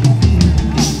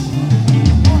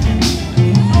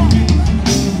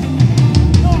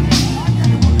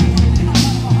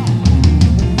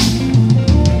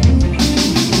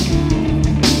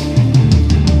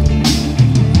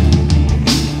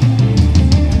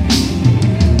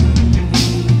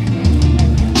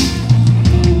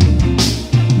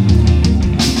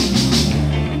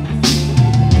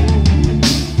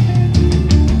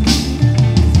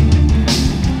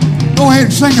 Go ahead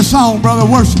and sing a song, brother.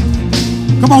 Worship.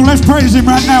 Come on, let's praise him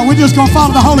right now. We're just going to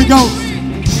follow the Holy Ghost.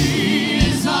 He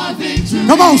is our victory.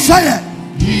 Come on, say it.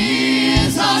 He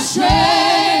is our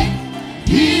strength.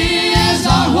 He is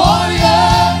our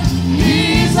warrior.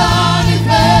 He's our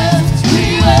defense.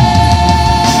 We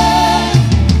win.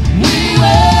 We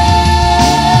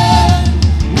win.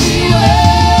 We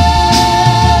win.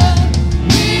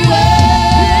 We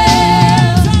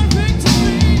win.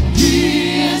 He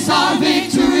is our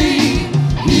victory.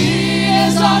 He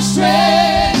is our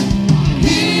strength.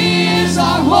 He is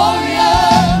our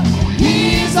warrior.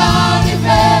 He's our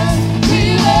defense.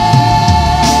 We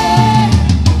win.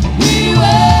 We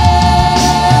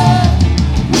win.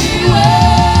 We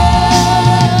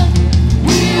win.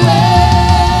 We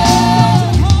win.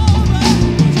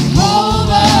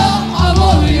 Jehovah, our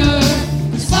warrior,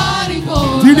 is fighting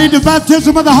for If you need the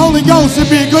baptism of the Holy Ghost, it'd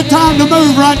be a good time to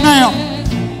move right now.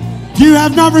 If you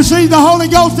have not received the Holy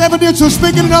Ghost evidence of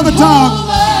speaking in other tongues,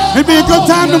 it'd be a good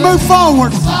time to move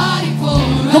forward. fighting for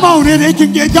us. Come on,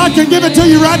 God can give it to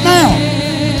you right now.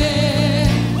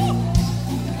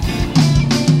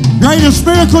 Greatest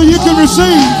miracle you can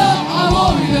receive, Our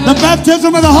warrior. the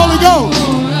baptism of the Holy Ghost.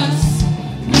 For us,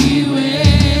 we win.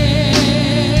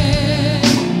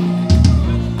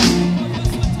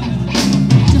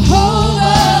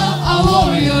 Jehovah, our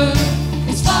warrior,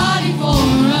 is fighting for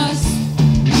us.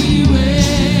 We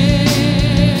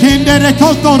win. Kindere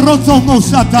koto roto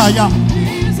mosataya.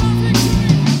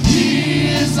 He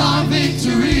is our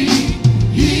victory.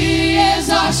 He is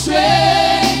our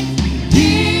strength.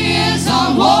 He is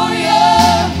our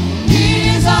warrior. He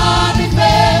is our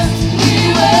defense.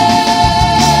 We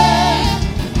win.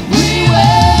 We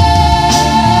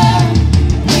win.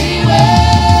 We win.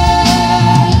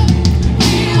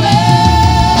 We win.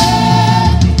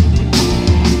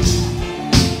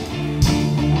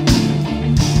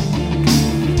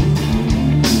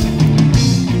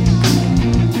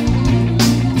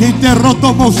 Kinte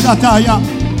roto mosataya.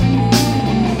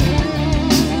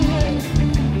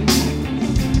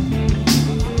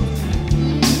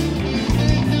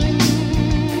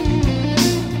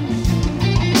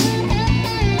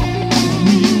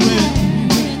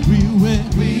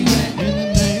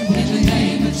 In the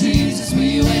name of Jesus,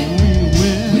 we win.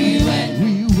 We win.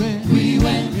 We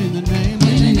win. In the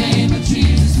name of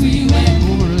Jesus, we win.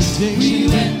 We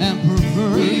win. And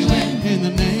perverse in the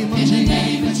name of In the Jesus.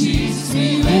 name of Jesus,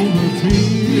 we win. Over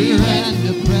fear and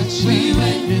depression We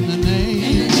win. in the name.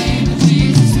 In the name of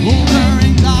Jesus, we Over win.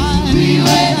 anxiety We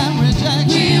win. and rejection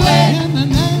We win. in the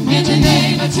name of In the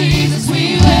name of Jesus, we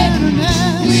win.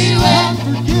 bitterness, We win.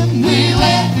 unforgiveness We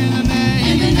win. in the name.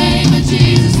 In the name of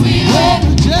Jesus, we win.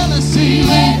 Over jealousy We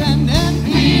win. and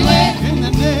envy We win. in the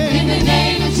In name. the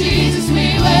name of Jesus, we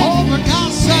win. Over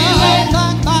gossip, We win.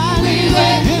 backbiting We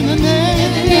win. in the name.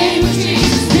 In the name of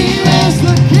Jesus, we He win. is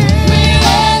the King We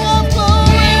win. of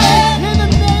glory We win. in the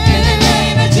In the name.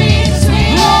 name of Jesus, we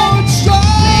win. Lord,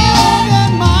 strong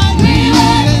and mighty We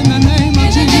win. in the name of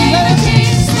In the name of Jesus.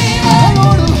 Jesus, we The win.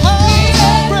 Lord of We hosts,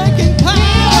 win. breaking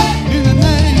power in the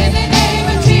name. In the name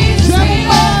of Jesus, we Trample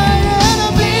my win.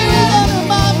 enemies under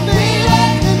my feet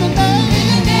in the In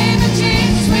the name. name of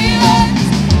Jesus, we win.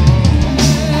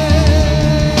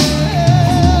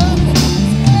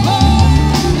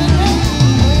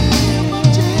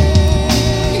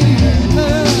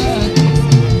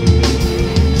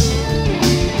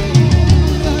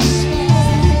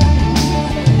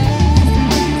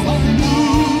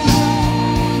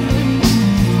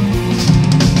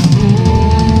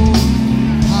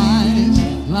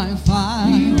 Like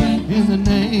fire in the In the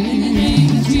name.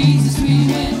 name of Jesus, we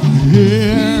win.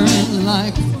 Hair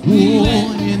like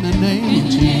wool in the name In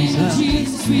of the name of Jesus.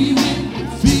 Jesus, we win.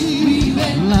 Feet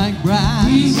like grass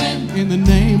We win. in the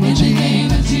name of In the Jesus.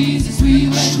 name of Jesus, we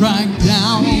win. Strike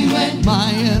down We win.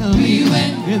 my enemies We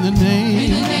win. in the In the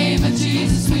name. name of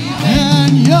Jesus, we win.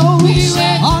 And yokes We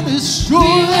win. are destroyed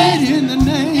We win. in the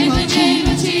name In of the name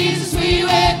Jesus. of Jesus, we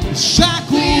win.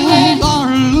 Shackles We win. are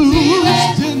We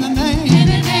loosed win. in the In name.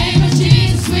 the name of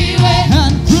Jesus, we win.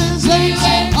 And prisons We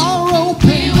win. are open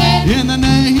We win. in the In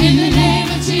name. the name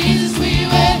of Jesus, we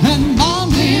win. And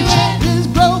bondage We win. is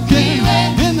broken We win.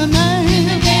 in the In name.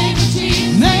 the name of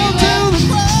Jesus, Nailed we to win. the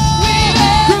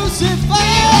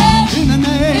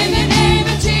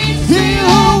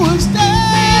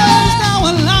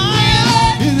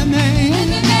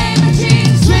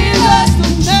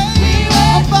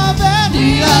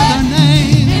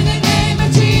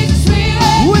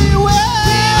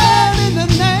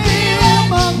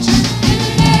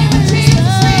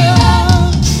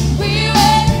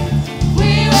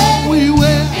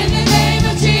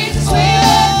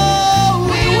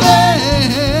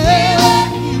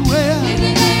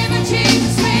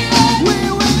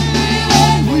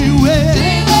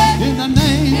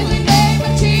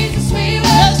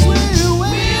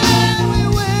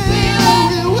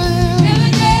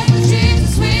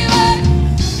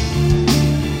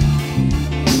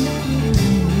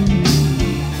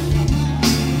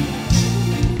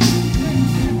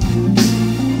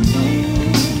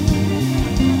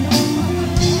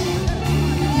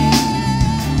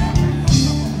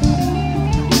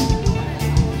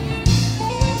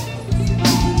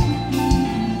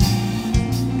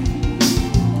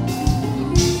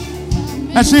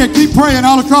That's it. Keep praying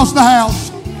all across the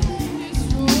house.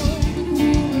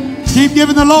 Keep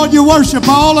giving the Lord your worship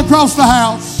all across the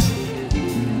house.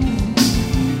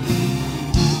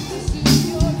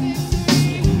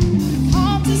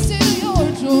 Come to steal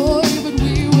your joy, but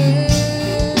we wait.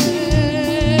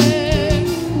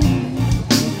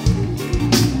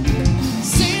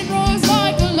 Sin roars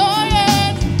like a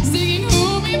lion, seeking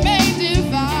whom he may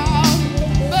devour.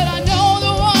 But I know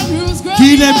the one who's greater.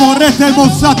 Kile borete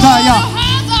mosataya.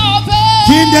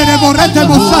 Kinde borete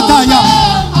mosataya.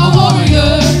 Our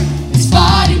warrior is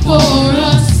fighting for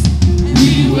us.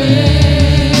 We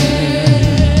win.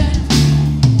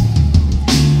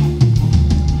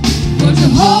 For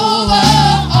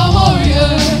Jehovah, our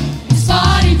warrior, is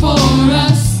fighting for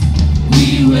us. We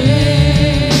win.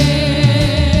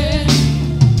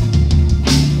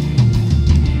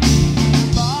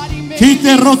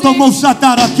 Kite roto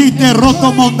mosatara, kite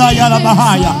roto mondaya la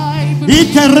bahaya.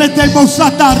 Ike rete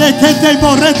mosatare, kete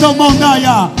moreto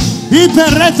mondaya.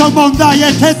 Iperreto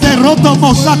mondaya, kete roto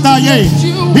mosataye.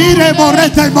 Ire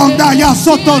morete mondaya,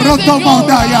 soto roto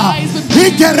mondaya.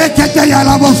 Ike rekete ya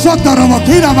la mosoto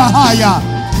robotira bahaya.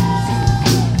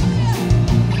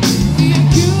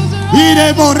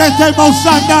 Ire morete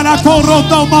mosandara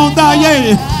koroto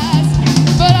mondaye.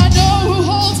 But I know who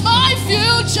holds my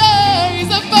future. He's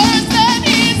the first and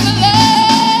he's the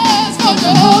last. For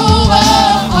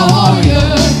Jehovah, our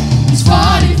warrior, is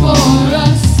fighting for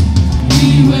us.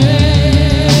 We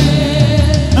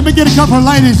win. Let me get a couple of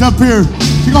ladies up here.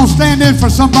 She's going to stand in for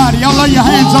somebody. Y'all lay your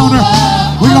hands on her.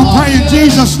 We're going to pray in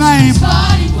Jesus' name.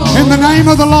 In the name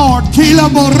of the Lord. Kila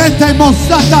morete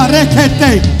mosata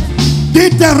rekete.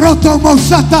 Dite roto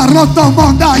mosata roto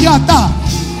mondayata.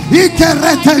 Ike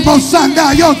rete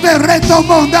mosanda yote reto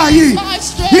mondayi.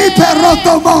 Ipe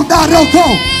roto mondaroko.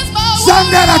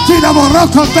 Sandera kila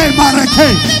moroko te mareke.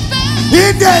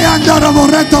 Inde andara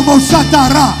moreto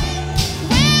mosatara.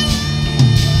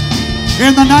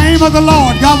 In the name of the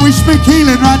Lord, God, we speak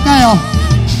healing right now.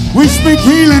 We speak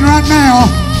healing right now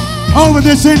over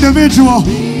this individual.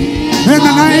 In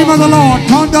the name of the Lord.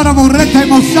 In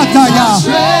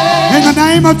the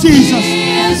name of Jesus.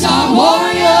 He is our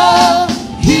warrior.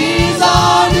 He's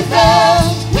our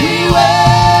defense. We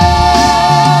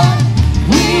win.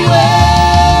 We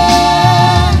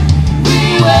win.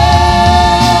 We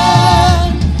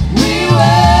win. We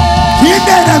win.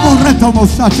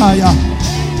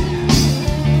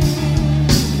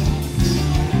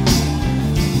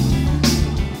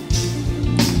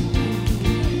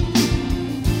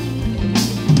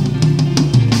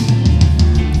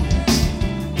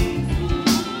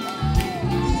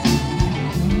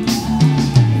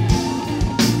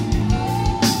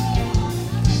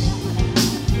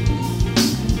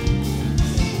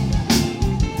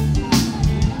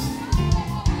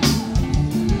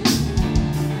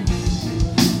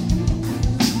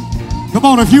 Come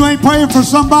on, if you ain't praying for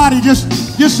somebody, just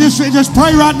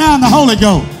pray right now in the Holy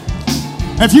Ghost.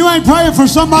 If you ain't praying for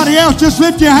somebody else, just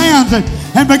lift your hands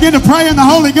and begin to pray in the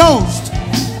Holy Ghost.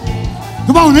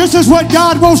 Come on, this is what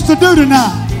God wants to do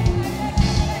tonight.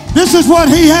 This is what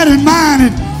He had in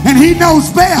mind, and He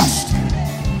knows best.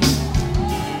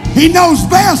 He knows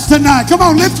best tonight. Come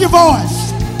on, lift your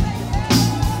voice.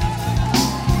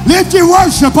 Lift your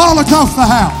worship all across the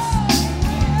house.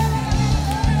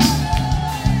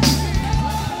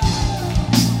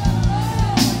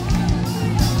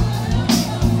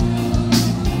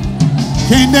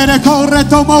 Kendere corre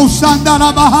tomo sanda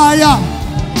la bahaya.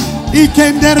 I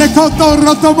kendere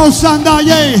kotoro tomo sanda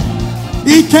ye.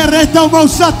 I kere tomo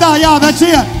sataya. That's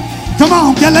it. Come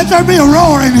on, let there be a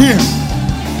roar in here.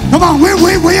 Come on, we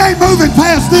ain't moving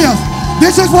past this.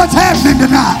 This is what's happening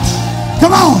tonight.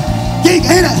 Come on, get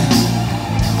in it.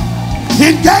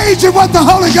 Engage in what the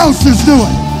Holy Ghost is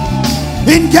doing.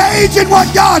 Engage in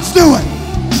what God's doing.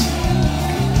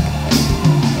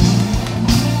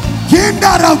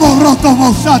 Kindara boroto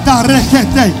mosata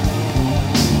rekete.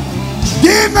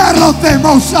 Dimerote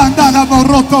mosanda na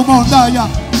boroto mondaya.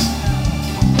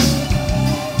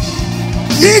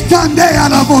 Ikandea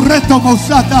na boreto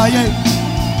mosata ye.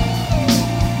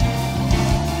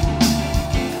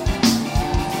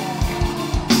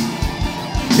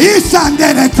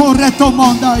 Isandere correto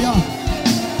mondaya.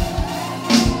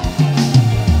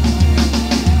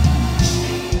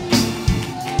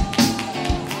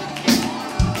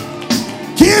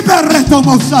 Kiberreto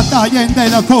mosata yende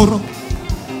la coro.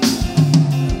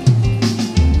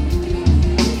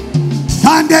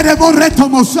 Kandere borreto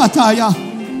mosata ya.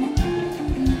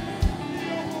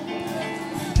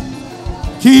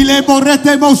 Kile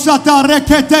borrete mosata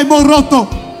rekete moroto.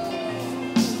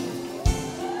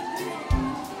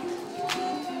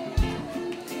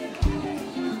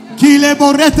 Kile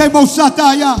borete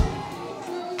mosataya.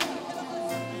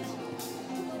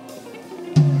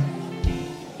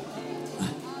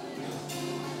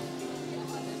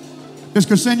 Just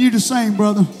continue to sing,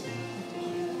 brother.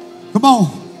 Come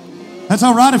on. That's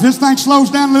all right. If this thing slows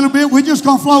down a little bit, we're just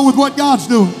going to flow with what God's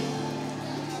doing.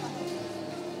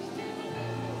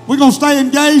 We're going to stay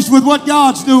engaged with what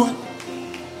God's doing.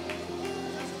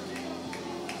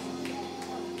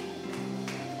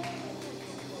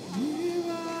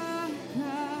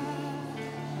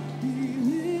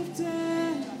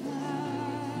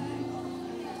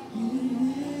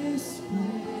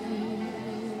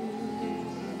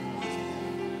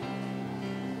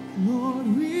 Lord,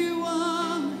 we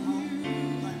want you.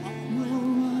 No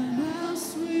one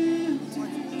else will do.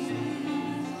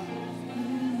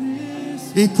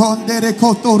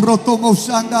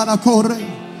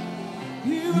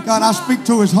 God, I speak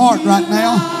to his heart right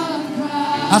now.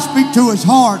 I speak to his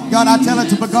heart. God, I tell it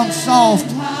to become soft.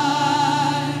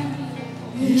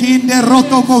 Kinde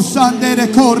roto mosande de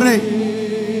corre.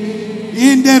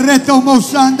 Inde reto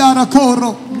mosanda ra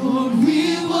coro.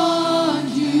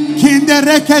 Kinde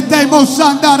rekete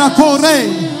mosanda ra corre.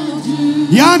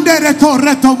 Yande re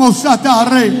correto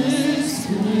mosatare.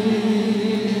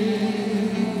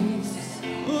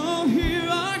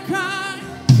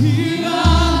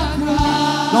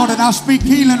 Lord, and I speak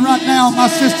healing right now on my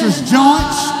sister's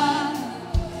joints.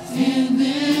 In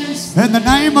the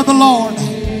name of the Lord.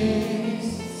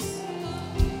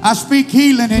 I speak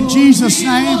healing in Jesus'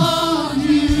 name.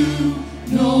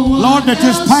 Lord, that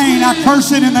this pain, I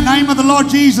curse it in the name of the Lord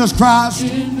Jesus Christ.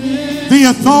 The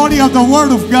authority of the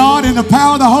Word of God and the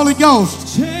power of the Holy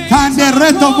Ghost.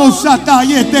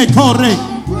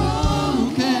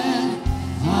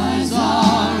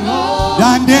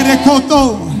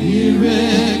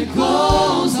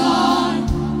 Miracles are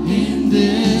in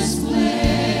this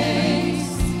place.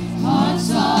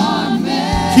 Hearts are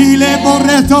made. Kile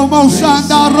borreto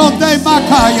mosanda rote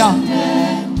makaya.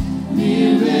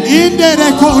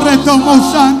 Indere correto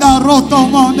mosanda roto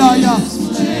mondaya.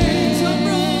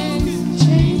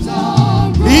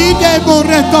 Ide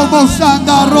borreto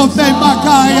mosanda rote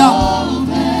makaya.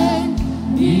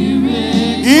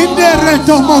 Indere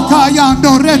to mokaya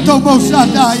ndo reto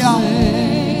mosandaya.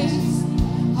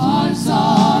 Hearts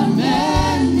are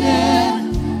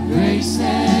mended, grace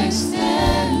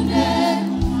extended,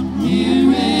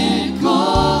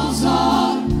 miracles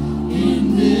are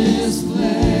in this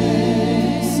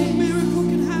place. A miracle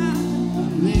can happen. A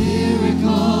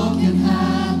miracle can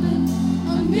happen. A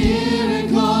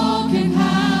miracle can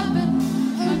happen.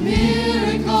 A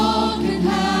miracle can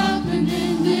happen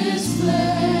in this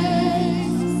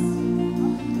place.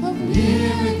 A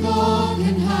miracle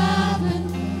can happen.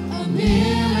 A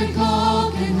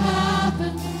miracle can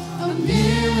happen. A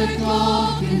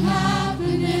miracle can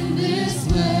happen in this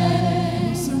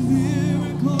place. A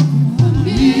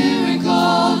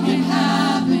miracle can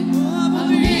happen. A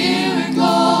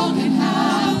miracle can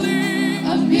happen.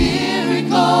 A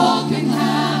miracle can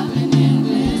happen in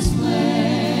this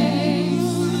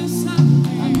place. A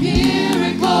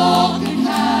miracle can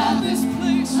happen.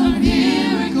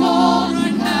 A miracle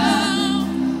can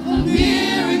happen. A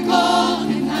miracle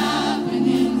can happen in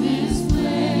this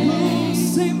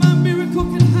place. Say my miracle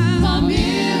can happen. My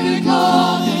miracle can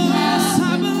happen. I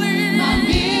believe. My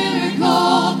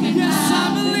miracle can happen.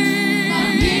 I believe.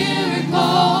 My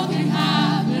miracle can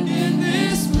happen in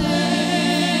this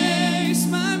place.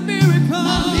 My miracle.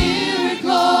 My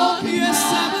miracle can yes,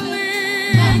 happen. I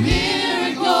believe. My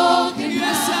miracle can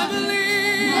yes, happen. I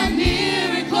believe. My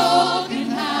miracle can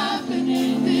happen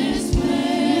in this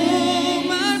place.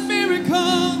 My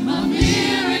miracle. My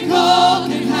miracle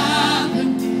can happen.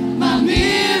 My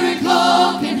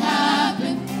miracle can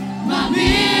happen. My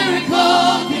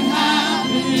miracle can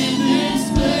happen in this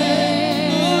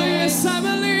place. Oh yes, I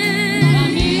believe. My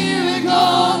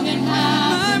miracle can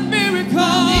happen. My miracle. My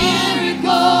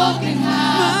miracle can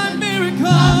happen. My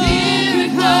miracle. My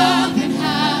miracle can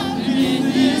happen in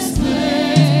this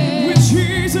place. With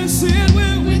Jesus it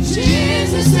will. With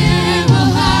Jesus it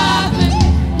will happen.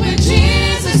 With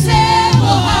Jesus it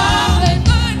will happen.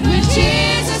 With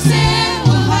Jesus it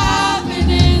will happen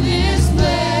in this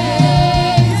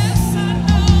place. Yes, I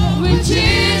know. With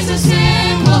Jesus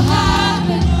it will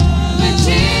happen. With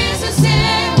Jesus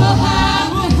it will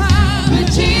happen. With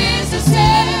Jesus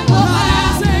it will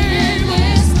happen in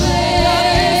this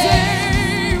place.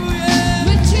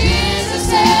 With Jesus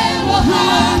it will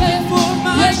happen.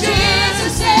 With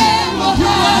Jesus it will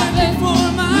happen.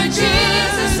 With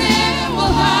Jesus it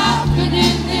will happen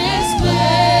in this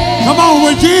place. Come on,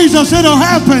 with Jesus it'll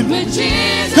happen. With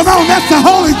Jesus Come on, that's the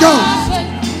Holy Ghost.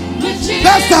 With Jesus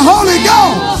That's the Holy it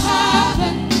Ghost. will happen.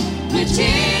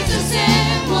 Jesus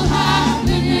said will happen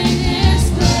in this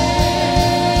place.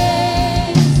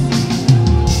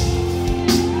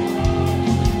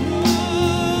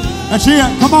 That's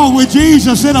it. Come on, with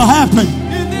Jesus, it'll happen.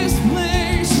 In this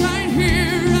place right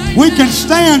here, right We can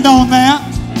stand on that.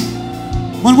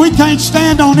 When we can't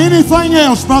stand on anything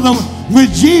else, brother,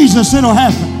 with Jesus, it'll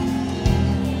happen.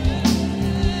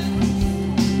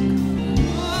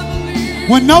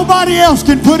 When nobody else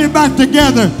can put it back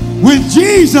together, with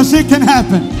Jesus, it can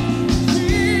happen.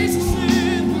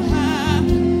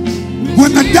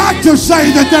 When the doctors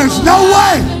say that there's no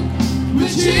way,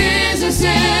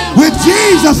 with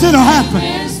Jesus, it'll happen.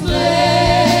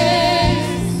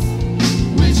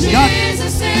 With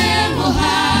Jesus, it will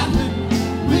happen.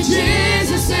 With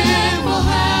Jesus, it will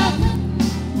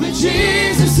happen. With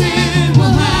Jesus, it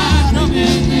will happen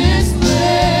in this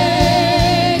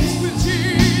place.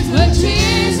 With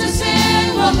Jesus,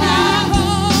 it will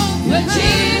happen. With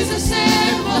Jesus,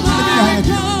 it will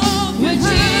happen. With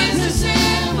Jesus,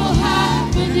 it will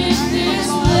happen in this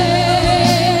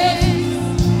place.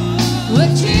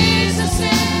 With Jesus,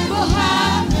 it will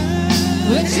happen.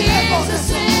 With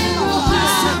Jesus, it will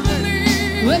happen.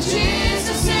 With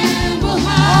Jesus, it will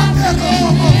happen in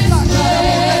this place.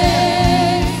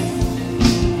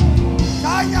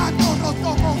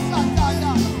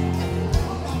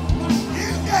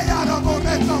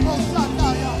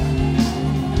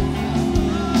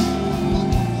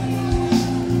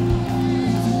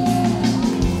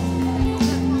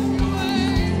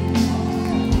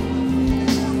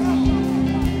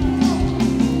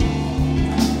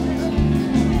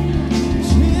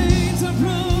 Chains are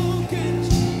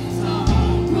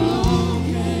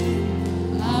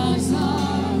broken, eyes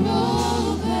are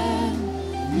open,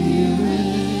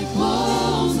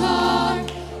 miracles are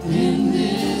in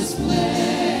this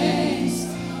place.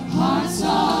 Hearts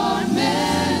are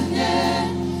mended,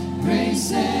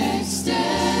 grace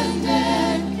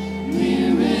extended,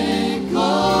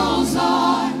 miracles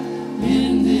are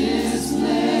in this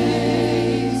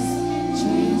place.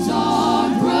 Chains are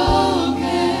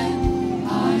broken,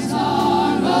 eyes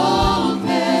are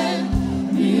open,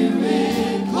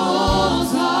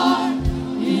 miracles are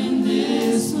in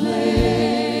this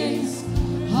place.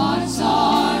 Hearts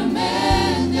are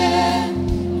mended,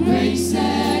 grace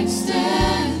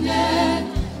extended,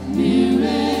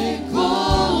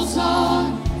 miracles are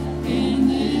in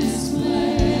this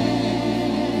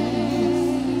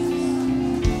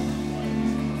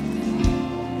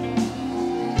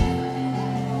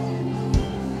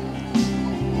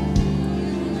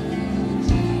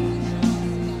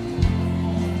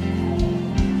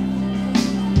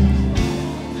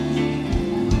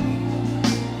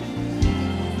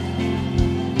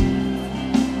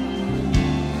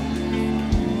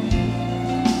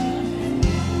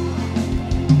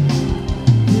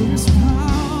There is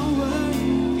power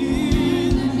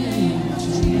in the name of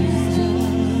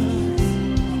Jesus.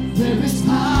 There is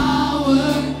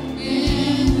power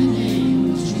in the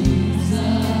name of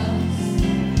Jesus.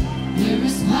 There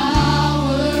is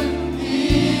power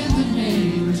in the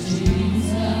name of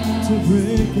Jesus. To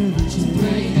break every chain.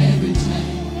 Break every chain,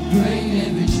 break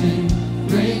every chain,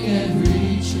 break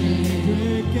every chain,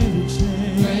 Break every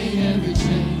chain. break every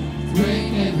chain,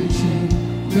 break every chain,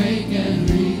 break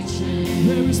every chain.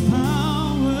 There is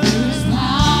power. There is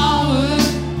power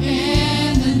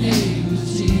in the name of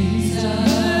Jesus.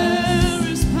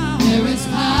 There is power. There is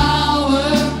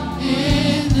power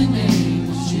in the name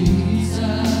of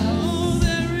Jesus. Oh,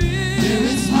 there There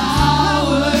is is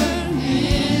power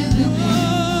in the name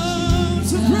of to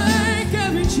Jesus. break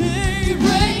every chain. To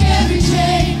break every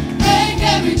chain, break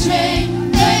every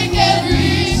chain, break every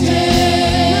chain.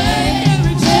 Break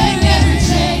every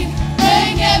chain,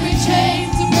 break every chain,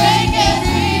 to break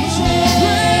every chain.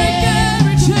 Break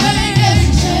every chain. Break every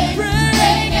chain,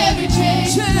 break every chain,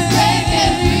 break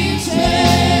every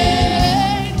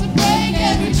chain. To break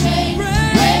every chain,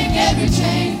 break every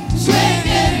chain, break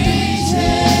every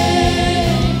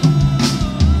chain.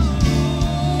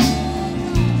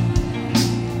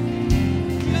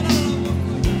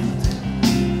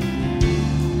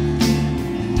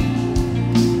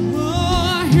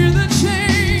 Oh, I hear the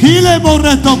chain. Hile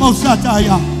moreto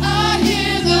mosataya. I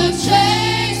hear the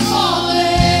chains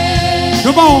falling.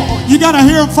 Come on, you got to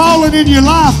hear them falling in your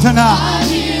life tonight. I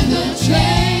hear the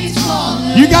chains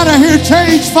falling. You got to hear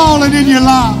change falling in your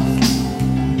life.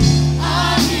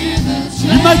 I hear the chains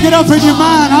You make it up in your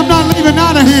mind. I'm not leaving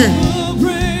out of here Oh,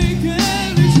 break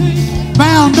every chain.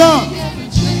 bound up. break every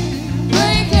chain.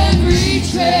 Break every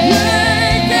chain.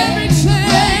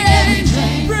 Break every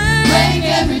chain. Break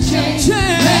every chain.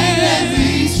 Break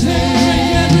every chain. Break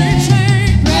every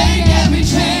chain. Break every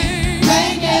chain.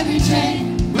 Break every chain.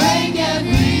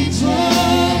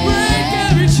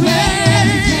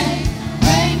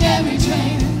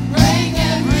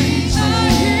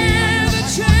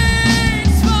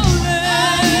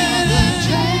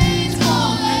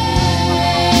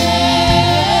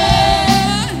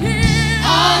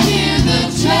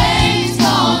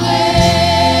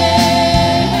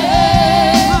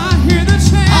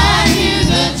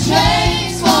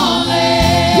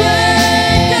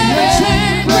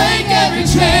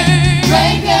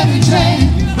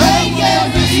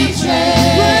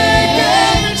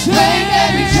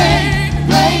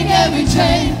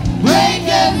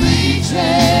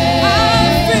 chains.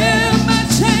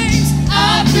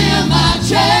 I feel my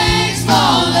chains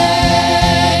falling.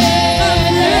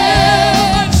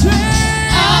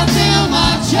 I feel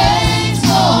my chains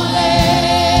falling.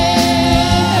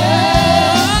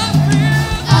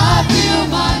 I feel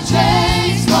my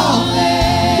chains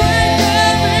falling. Break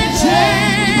every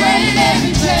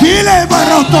chain. Kile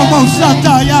baroto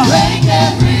mosataya. Break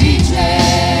every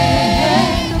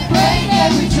chain. Break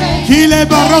every chain. Kile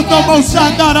baroto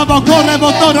mosandara bakore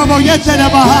botoro boyete na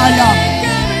bahaya.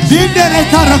 Dindere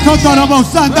karakotoro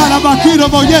mosandara bakiro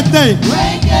boyete.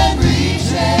 Break every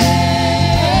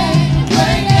chain.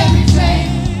 Break every chain.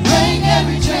 Break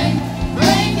every chain.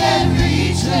 Break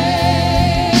every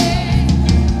chain.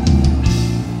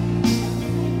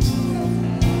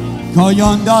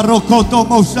 Koyanda rokoto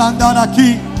mosandara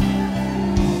ki.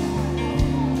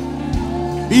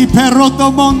 I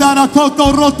perroto mondara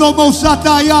koto roto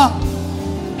mosataya.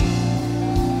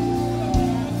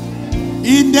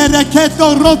 Indere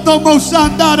keto roto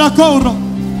mosandara koro.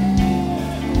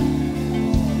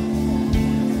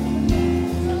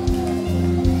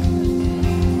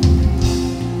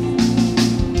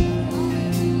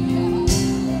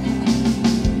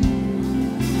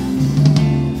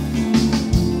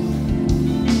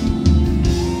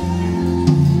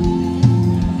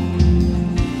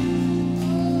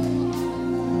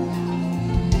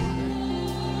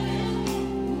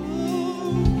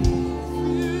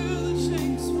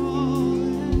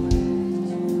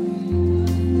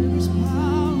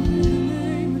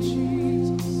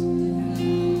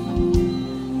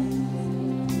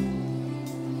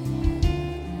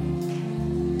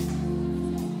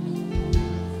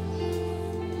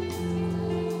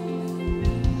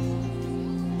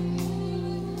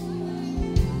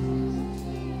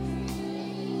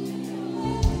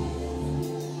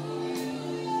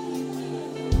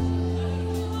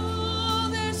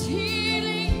 There's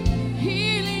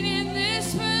healing in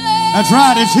this place. That's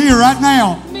right, it's here right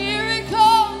now.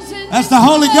 Miracles in That's this the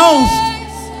Holy Ghost.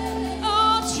 place.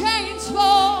 Oh,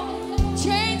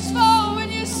 chains fall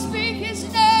when you speak His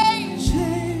name.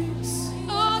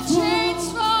 Oh,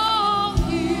 chains fall.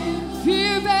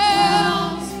 Fear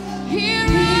bows here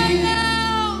right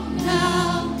now.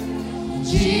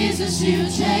 Jesus, you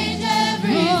change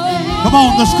everything. Come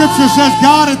on, the scripture says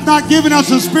God hath not given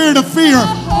us a spirit of fear,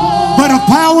 but of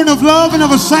power and of love and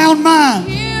of a sound mind.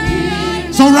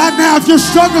 So right now, if you're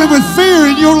struggling with fear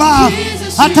in your life,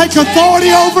 I take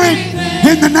authority over it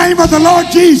in the name of the Lord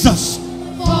Jesus.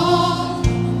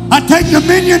 I take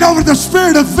dominion over the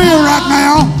spirit of fear right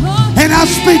now, and I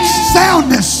speak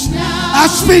soundness. I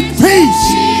speak peace.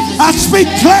 I speak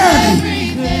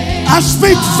clarity. I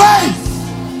speak faith.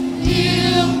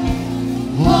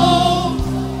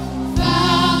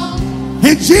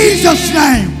 In Jesus'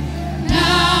 name.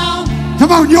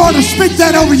 Come on, you ought to speak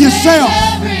that over yourself.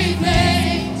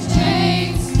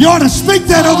 You ought to speak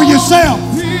that over yourself.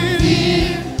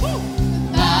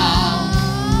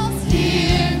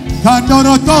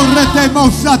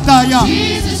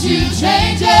 Jesus, you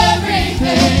change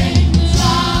everything.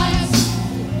 Lives,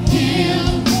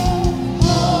 healed,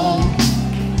 whole,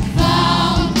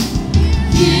 found,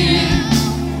 here,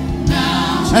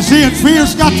 now. That's it.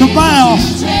 Fear's got to bow.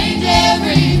 You change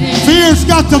everything. Fear's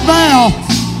got to bow.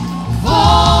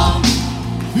 Fall,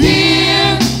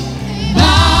 fear,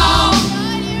 bow,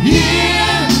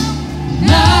 here,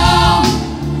 now.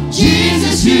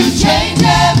 Jesus, you change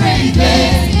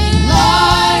everything.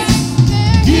 Life,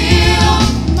 heal,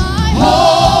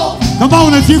 whole. Come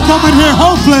on, if you come in here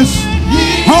hopeless,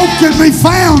 hope can be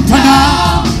found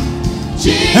tonight.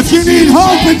 If you need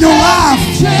hope in your life,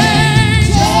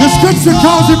 the scripture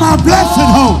calls him our blessed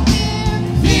hope.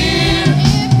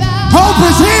 Hope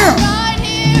is here.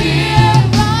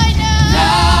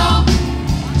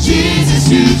 Jesus,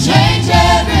 you change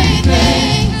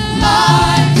everything.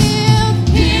 Life,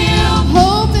 heal,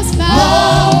 hope is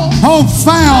found. Hope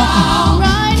found.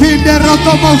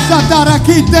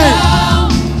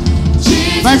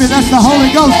 Maybe that's the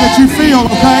Holy Ghost that you feel,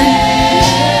 okay?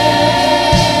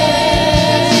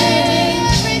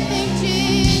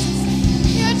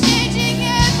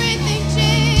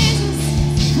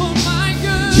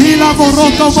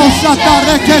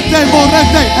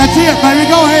 That's it, baby.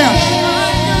 Go ahead.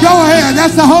 Go ahead.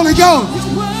 That's the Holy Ghost.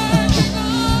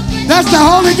 That's the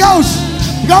Holy Ghost.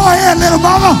 Go ahead, little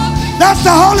mama. That's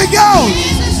the Holy Ghost.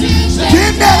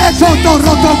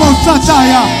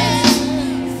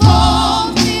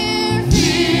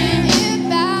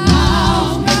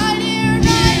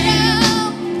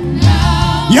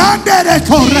 Yandere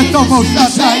corretto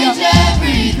mosataya.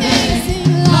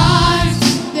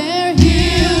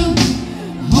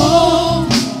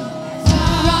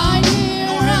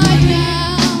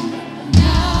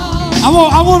 I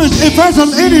want to, if there's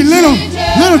any little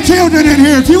children in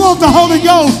here, if you want the Holy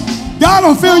Ghost, God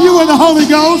will fill you with the Holy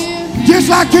Ghost just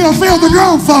like He'll fill the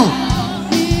grown folk.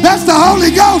 That's the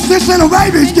Holy Ghost this little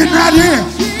baby's getting right here.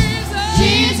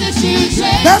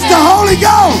 That's the Holy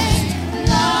Ghost.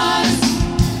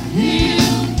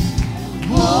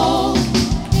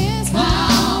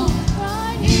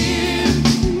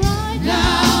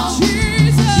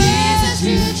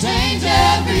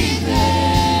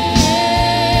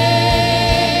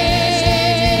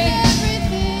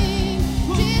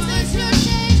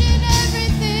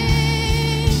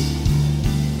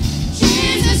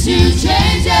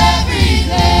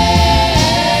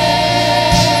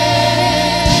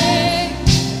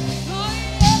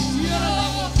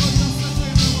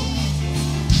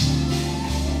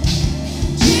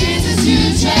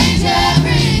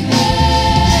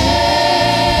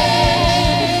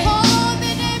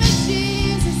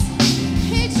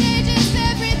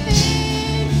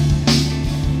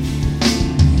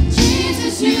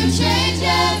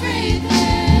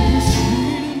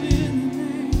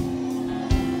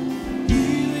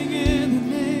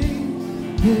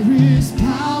 There is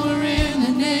power in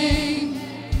the name,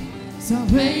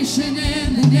 salvation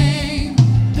in the name.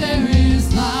 There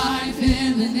is life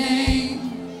in the name.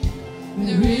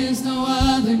 There is no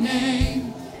other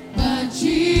name but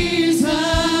Jesus.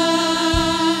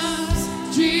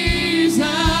 Jesus.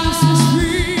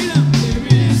 There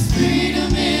is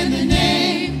freedom in the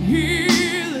name,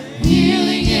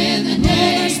 healing in the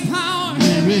name.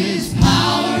 There is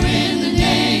power in the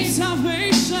name,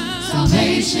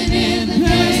 salvation in the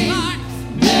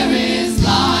name. There is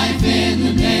life in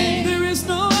the name. There is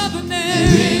no other name.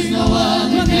 There is no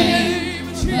other name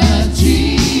but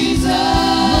Jesus.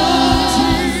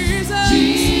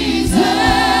 Jesus.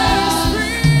 There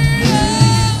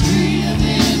is freedom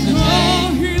in the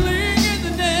name. Healing in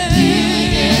the name.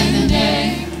 Healing in the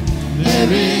name.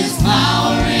 There is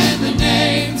power in the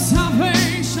name.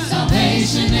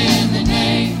 Salvation in the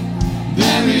name.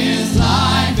 There is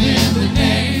life in the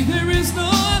name. There is no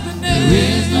other name.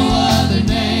 There is no other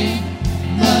name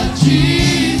but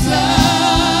Jesus.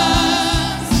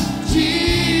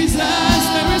 Jesus.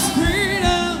 There is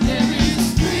freedom. There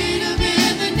is freedom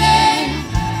in the name.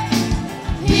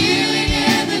 Healing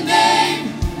in the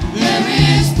name. There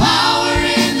is power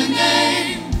in the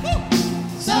name.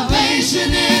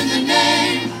 Salvation in the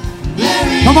name. There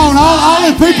is Come on, all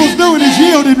the people's doing is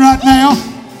yielding right now.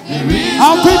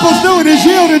 All people's doing is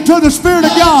yielding to the Spirit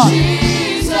of God.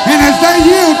 And as they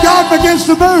yield, God begins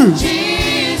to move.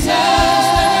 Jesus, there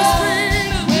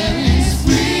is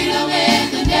freedom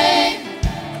in the name,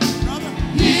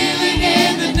 healing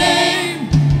in the name.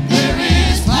 There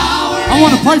is power. I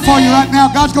want to pray for you right now.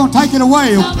 God's going to take it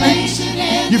away. Okay?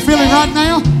 You feel it right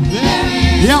now?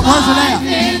 Yeah, where's it at?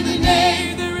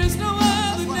 There is no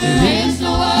other name. There is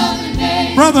no other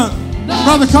name. Brother,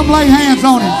 come lay hands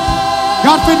on him.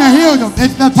 God finna heal them.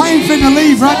 The pain finna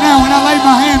leave right now when I lay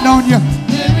my hand on you.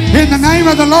 In the name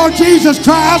of the Lord Jesus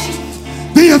Christ,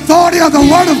 the authority of the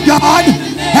Word of God,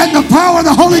 and the power of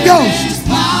the Holy Ghost,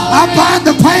 I bind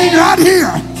the pain right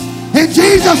here. In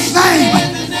Jesus' name,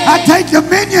 I take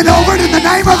dominion over it in the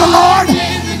name of the Lord. In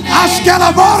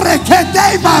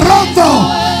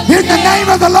the name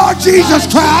of the Lord Jesus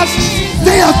Christ,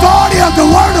 the authority of the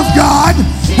Word of God,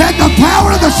 and the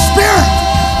power of the Spirit,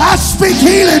 I speak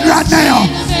healing right now.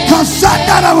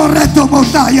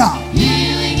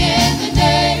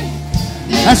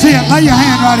 That's it. Lay your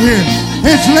hand right here.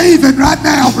 It's leaving right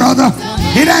now, brother.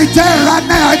 It ain't there right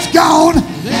now. It's gone.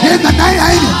 In the name,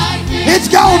 ain't it? It's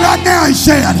gone right now, he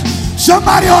said.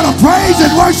 Somebody ought to praise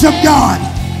and worship God.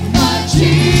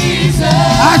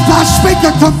 I speak a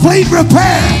complete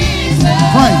repair.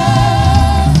 Pray.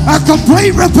 A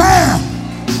complete repair.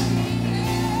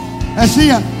 That's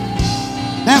it.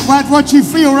 That's what you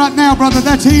feel right now, brother.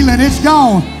 That's healing. It's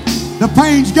gone. The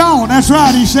pain's gone. That's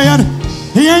right, he said.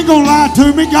 He ain't going to lie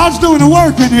to me. God's doing the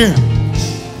work in here.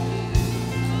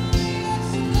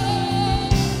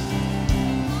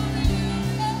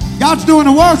 God's doing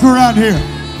the work around here.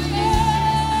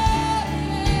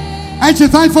 Ain't you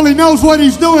thankful he knows what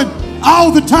he's doing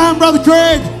all the time, Brother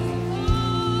Craig?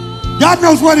 God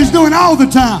knows what he's doing all the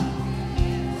time.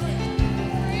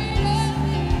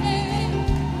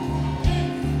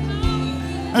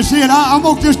 That's it. I'm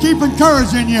going to just keep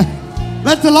encouraging you.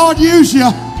 Let the Lord use you.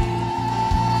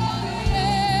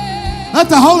 Let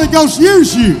the Holy Ghost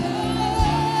use you.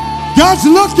 God's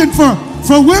looking for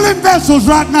willing vessels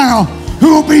right now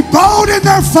who will be bold in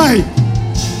their faith.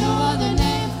 No other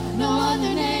name, no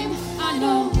other name, I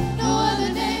know. No other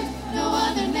name, no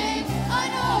other name, I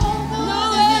know. No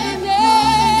other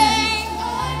name,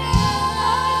 I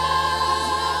know.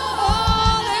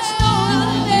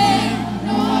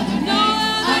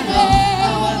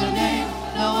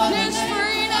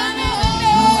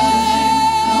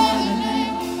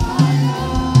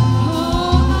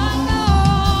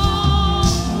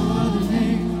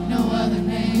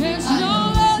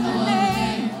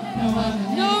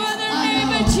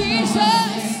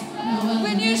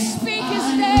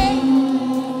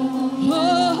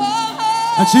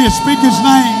 That's it. Speak His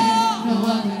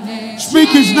name. Speak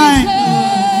His name.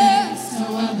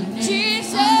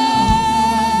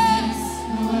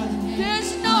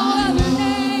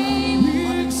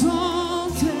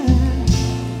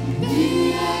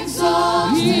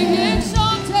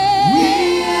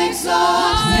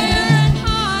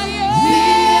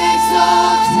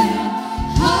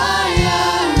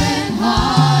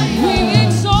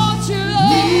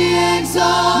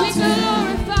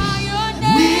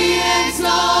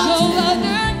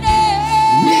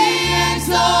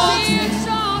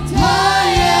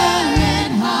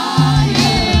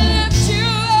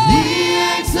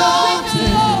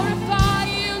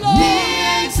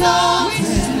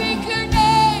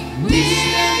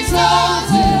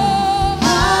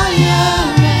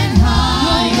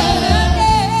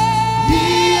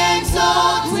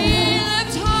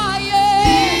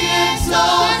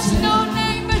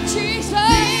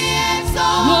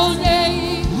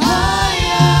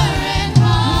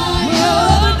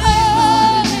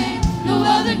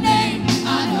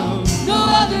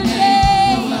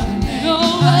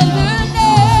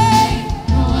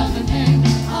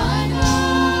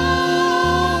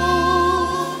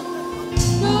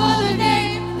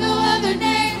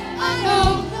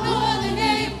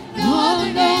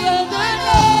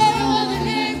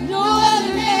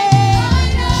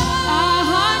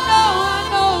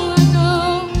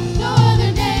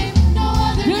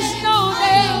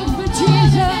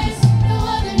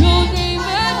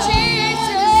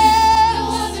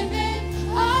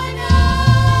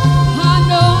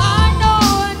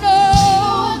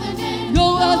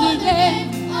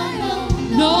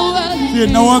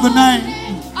 No other name.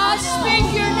 I speak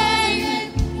your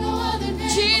name.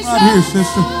 Jesus. Right here,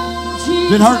 sister.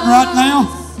 Is it hurting right now?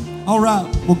 All right.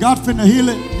 Well, God's finna heal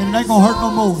it, and it ain't gonna hurt no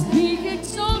more.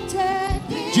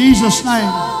 Jesus'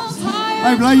 name.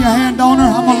 Hey, lay your hand on her.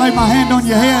 I'm gonna lay my hand on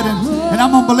your head, and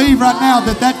I'm gonna believe right now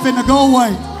that that's finna go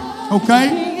away. Okay?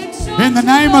 In the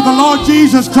name of the Lord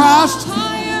Jesus Christ,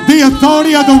 the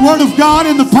authority of the Word of God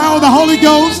and the power of the Holy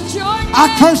Ghost,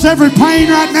 I curse every pain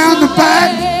right now in the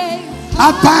back.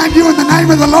 I bind you in the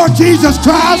name of the Lord Jesus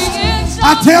Christ.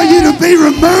 I tell you to be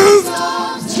removed.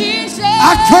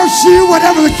 I curse you,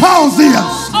 whatever the cause is.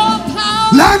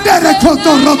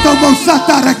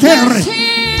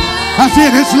 That's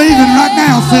it. It's leaving right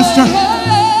now, sister.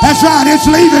 That's right. It's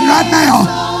leaving right now.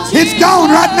 It's gone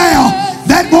right now.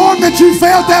 That warmth that you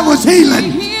felt, that was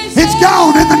healing. It's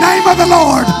gone in the name of the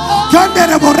Lord.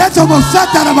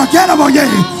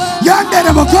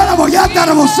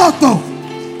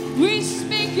 We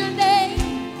speak your name.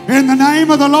 In the name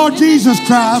of the Lord Jesus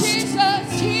Christ.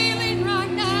 Healing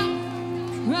right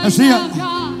now. That's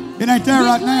it. It ain't there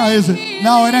right now, is it?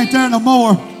 No, it ain't there no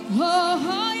more.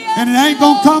 And it ain't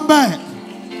going to come back.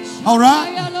 All right?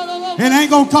 It ain't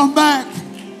going to come back.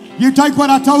 You take what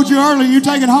I told you earlier. You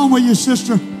take it home with you,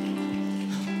 sister.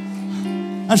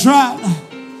 That's right.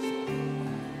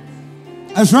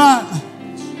 That's right.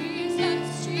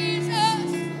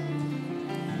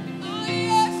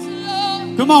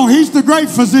 Come on, He's the great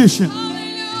physician.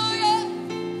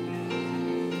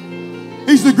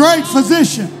 He's the great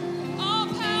physician.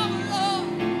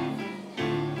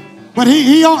 But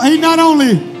he not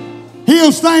only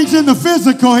heals things in the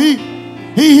physical, he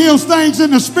heals things in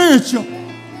the spiritual.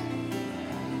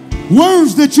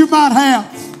 Wounds that you might have.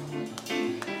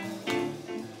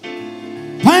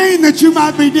 Pain that you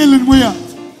might be dealing with.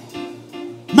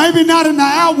 Maybe not in the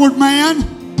outward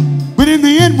man, but in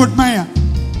the inward man.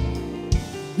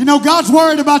 You know, God's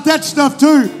worried about that stuff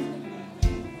too.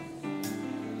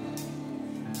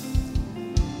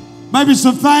 Maybe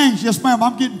some things, yes ma'am,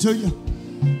 I'm getting to you.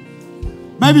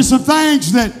 Maybe some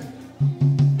things that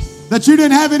you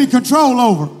didn't have any control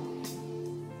over.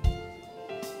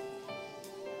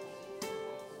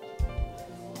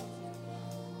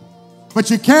 But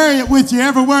you carry it with you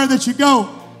everywhere that you go.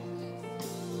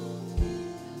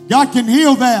 God can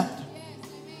heal that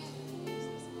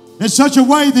in such a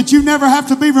way that you never have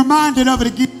to be reminded of it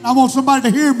again. I want somebody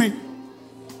to hear me.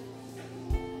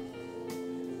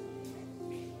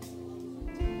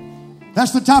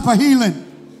 That's the type of healing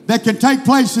that can take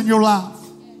place in your life.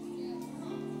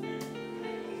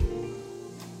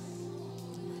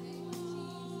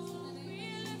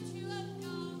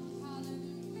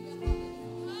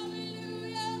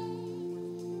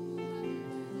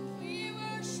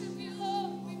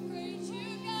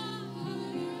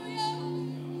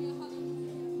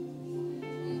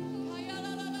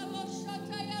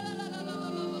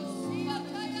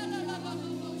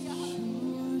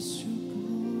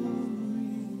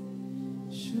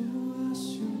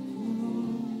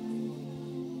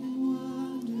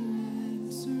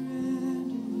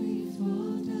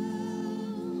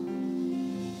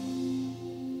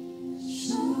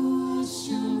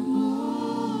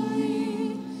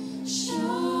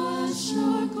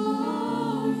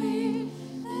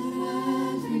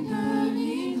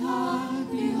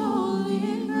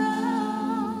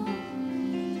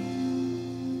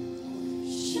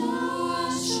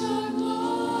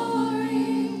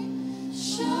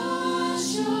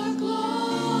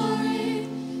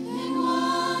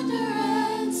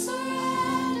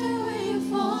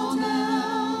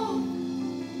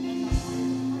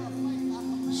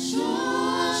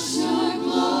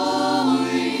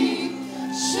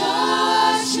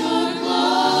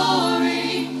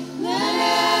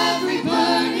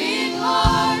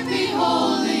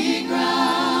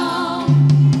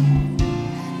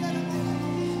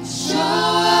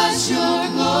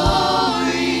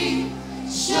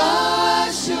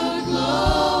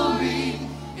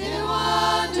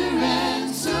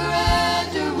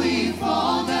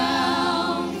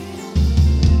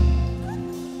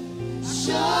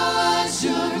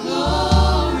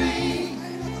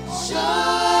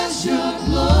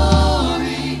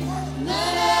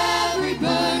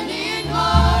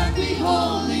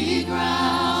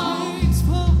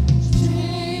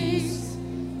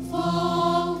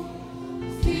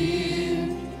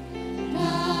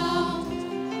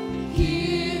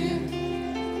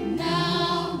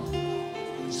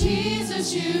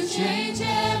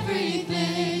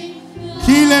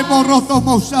 Ile boroto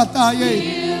mosataye.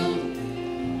 Healed,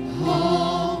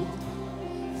 whole,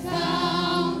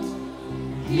 found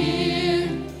here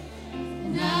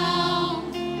now.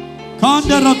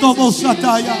 Kandarato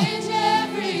mosataya. Change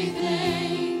everything.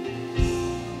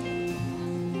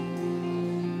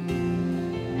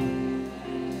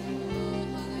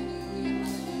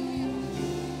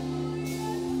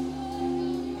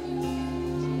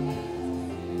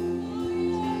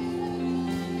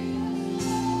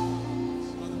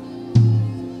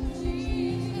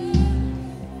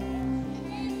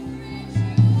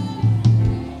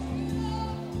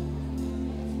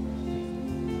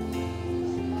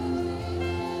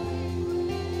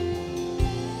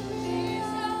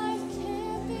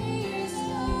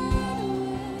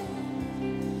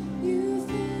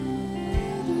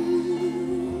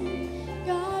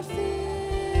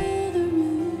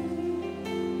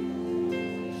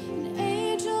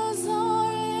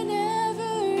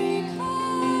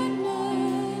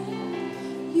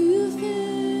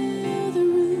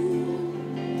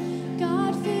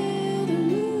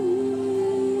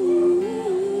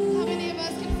 How many of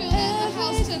us can feel that in the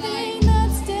house tonight?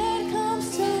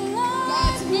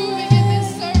 God's moving in this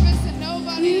service, and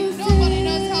nobody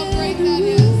knows how great that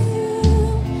is.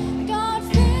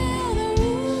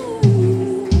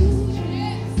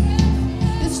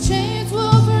 His chains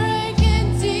will break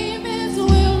and demons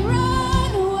will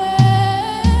run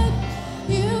when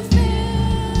you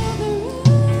fill the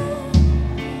room.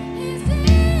 He's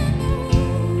in the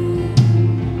room.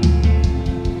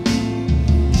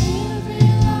 Every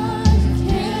life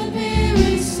can be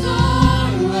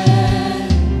restored when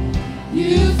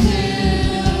you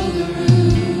fill the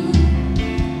room.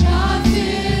 God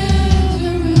fill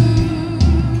the room.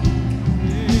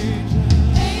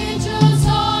 Angels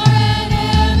are in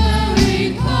every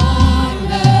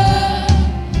corner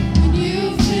when you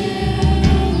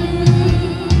fill the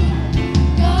room.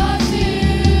 God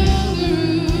fill the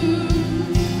room.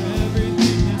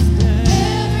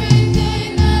 Everything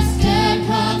that's dead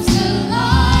comes to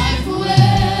life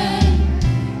when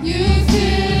you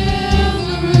fill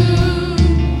the room.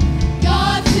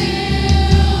 God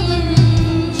fill the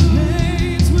room.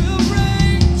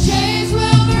 Chains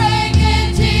will break and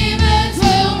demons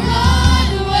will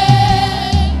run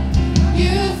when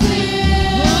you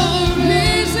fill the room.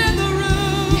 He's in the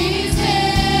room. He's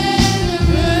in the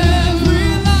room.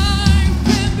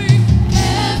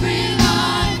 Every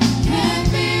life can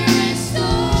be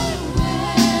restored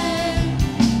when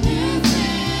you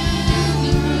fill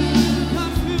the room.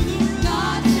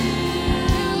 God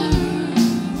fill the room.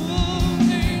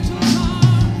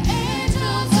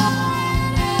 Angels are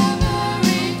in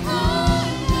every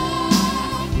corner.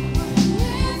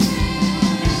 You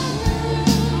fill the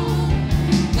room.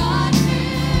 God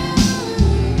fill the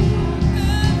room.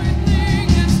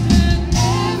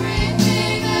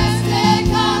 Everything that's dead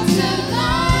comes to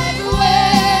life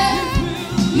when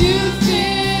you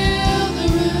fill the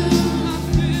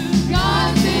room.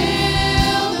 God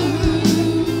fill the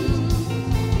room.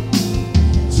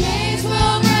 Chains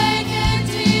will break and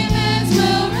demons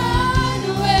will run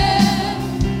when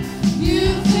you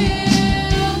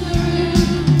fill the room.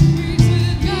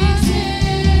 God's in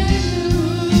the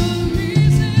room.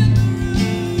 He's in the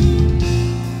room.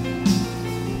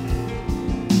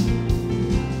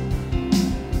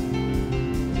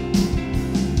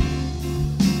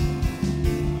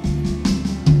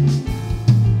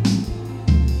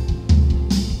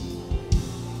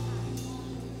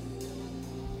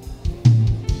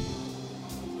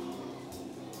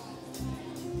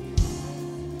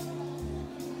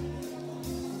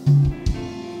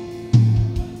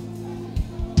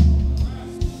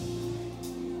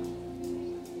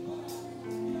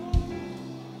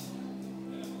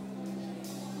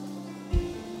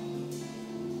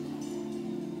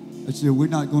 I said, we're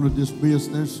not going to dismiss.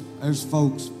 There's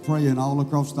folks praying all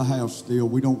across the house still.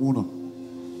 We don't want to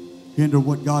hinder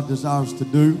what God desires to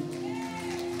do.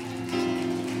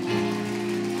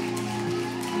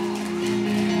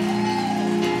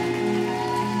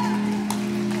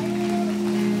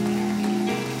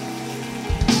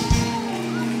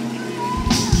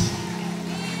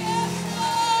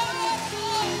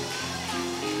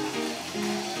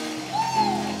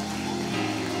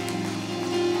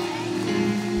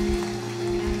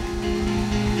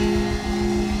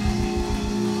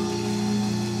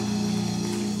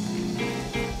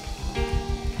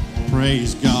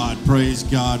 Praise God, praise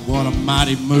God. What a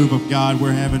mighty move of God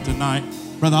we're having tonight.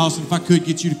 Brother Austin, if I could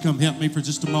get you to come help me for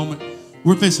just a moment.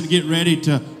 We're fixing to get ready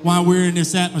to, while we're in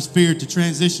this atmosphere, to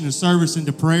transition the service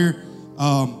into prayer.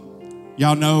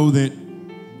 Y'all know that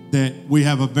we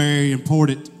have a very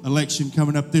important election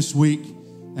coming up this week.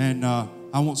 And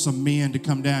I want some men to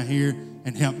come down here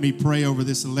and help me pray over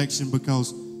this election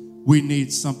because we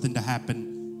need something to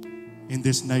happen in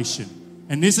this nation.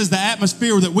 And this is the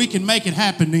atmosphere that we can make it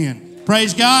happen in.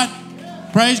 Praise God.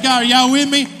 Praise God. Are y'all with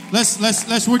me?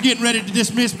 We're getting ready to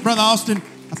dismiss Brother Austin.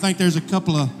 I think there's a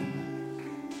couple of,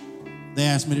 they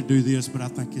asked me to do this, but I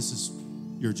think this is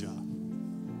your job.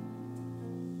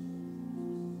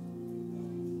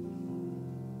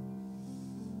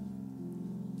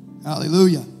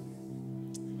 Hallelujah.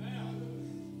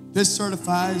 This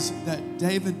certifies that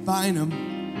David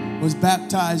Bynum was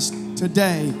baptized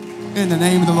today in the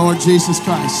name of the Lord Jesus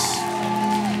Christ.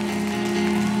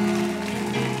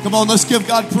 Come on, let's give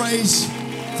God praise.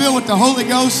 Filled with the Holy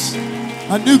Ghost,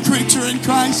 a new creature in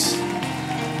Christ.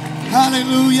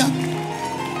 Hallelujah.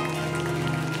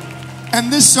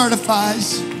 And this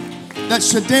certifies that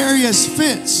Shadarius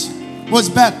Fitz was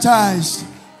baptized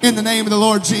in the name of the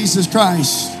Lord Jesus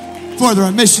Christ for the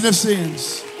remission of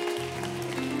sins.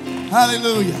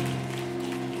 Hallelujah.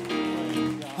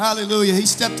 Hallelujah. He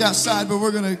stepped outside, but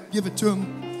we're going to give it to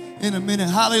him in a minute.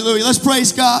 Hallelujah. Let's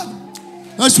praise God.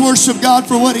 Let's worship God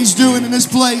for what he's doing in this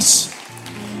place.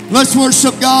 Let's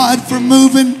worship God for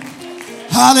moving.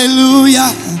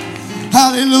 Hallelujah.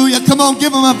 Hallelujah. Come on,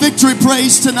 give him a victory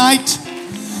praise tonight.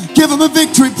 Give him a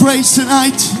victory praise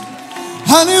tonight.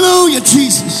 Hallelujah,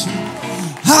 Jesus.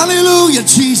 Hallelujah,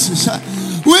 Jesus.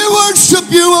 We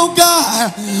worship you, oh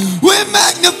God. We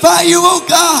magnify you, oh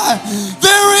God.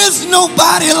 There is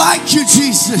nobody like you,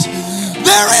 Jesus.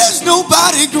 There is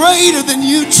nobody greater than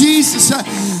you, Jesus.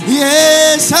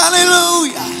 Yes,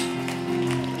 hallelujah.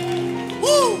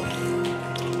 Woo.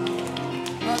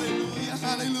 Hallelujah,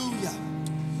 hallelujah.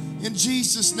 In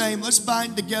Jesus' name, let's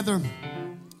bind together.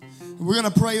 We're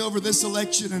going to pray over this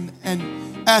election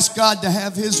and ask God to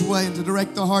have his way and to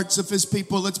direct the hearts of his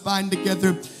people. Let's bind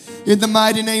together in the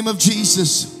mighty name of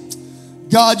Jesus.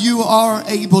 God, you are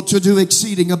able to do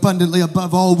exceeding abundantly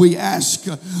above all we ask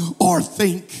or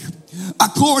think,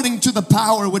 according to the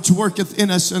power which worketh in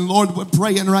us. And Lord, we're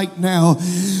praying right now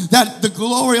that the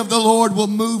glory of the Lord will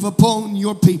move upon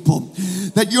your people,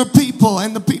 that your people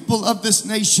and the people of this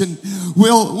nation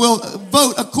will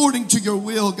vote according to your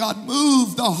will. God,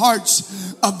 move the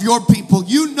hearts of your people.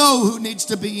 You know who needs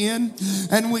to be in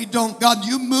and we don't. God,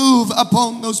 you move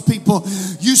upon those people.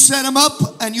 You set them up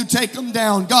and you take them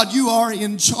down. God, you are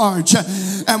in charge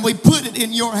and we put it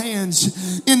in your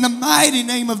hands. In the mighty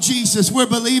name of Jesus, we're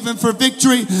believing for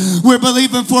victory. We're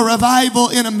believing for revival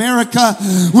in America.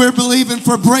 We're believing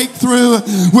for breakthrough.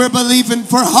 We're believing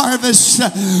for harvest.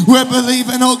 We're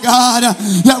believing, oh God,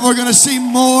 that we're going to see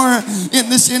more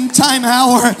in this end time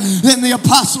hour than the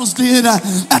apostles did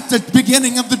at the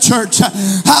beginning of the church.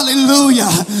 Hallelujah.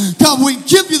 God, we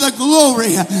give you the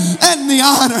glory and the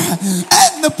honor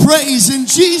and the praise in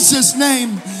Jesus'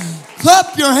 name.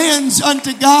 Clap your hands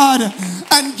unto God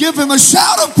and give him a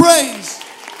shout of praise.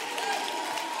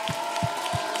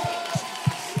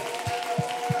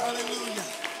 Hallelujah.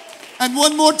 And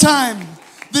one more time,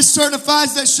 this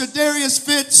certifies that Shadarius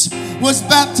Fitz was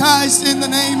baptized in the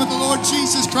name of the Lord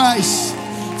Jesus Christ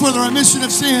for the remission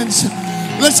of sins.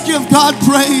 Let's give God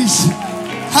praise.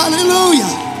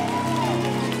 Hallelujah.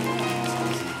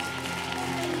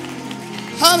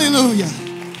 Hallelujah.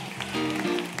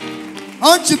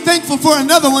 Aren't you thankful for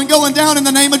another one going down in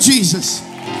the name of Jesus?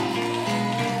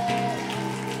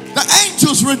 The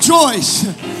angels rejoice.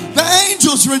 The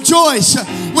angels rejoice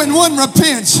when one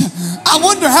repents. I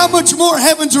wonder how much more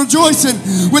heaven's rejoicing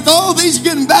with all these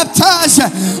getting baptized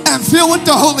and filled with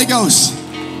the Holy Ghost.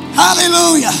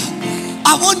 Hallelujah.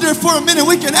 I wonder if for a minute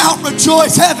we can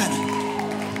out-rejoice heaven.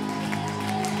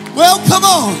 Well, come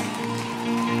on.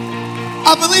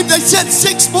 I believe they said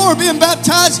 6 more being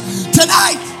baptized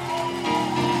tonight.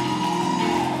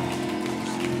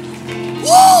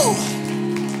 Woo!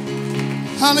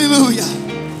 Hallelujah.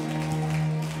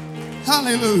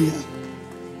 Hallelujah.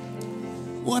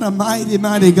 What a mighty,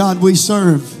 mighty God we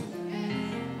serve.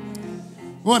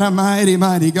 What a mighty,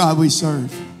 mighty God we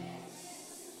serve.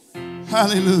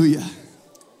 Hallelujah.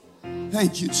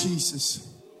 Thank you, Jesus.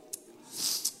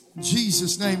 In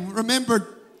Jesus' name.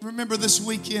 Remember this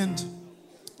weekend.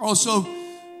 Also,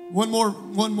 one more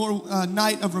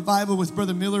night of revival with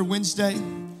Brother Miller Wednesday.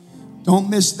 Don't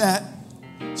miss that.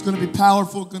 It's going to be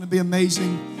powerful. It's going to be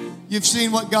amazing. You've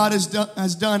seen what God has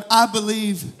done. I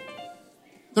believe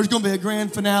there's going to be a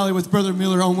grand finale with Brother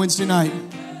Miller on Wednesday night.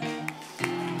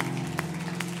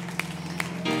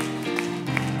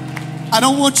 I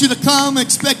don't want you to come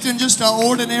expecting just an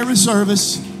ordinary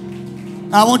service.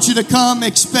 I want you to come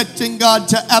expecting God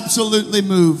to absolutely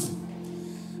move.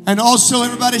 And also,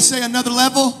 everybody say another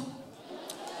level.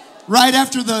 Right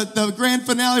after the grand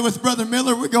finale with Brother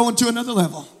Miller, we're going to another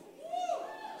level.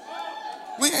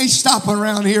 We ain't stopping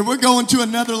around here. We're going to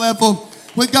another level.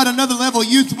 We've got another level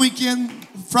youth weekend,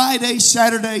 Friday,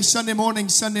 Saturday, Sunday morning,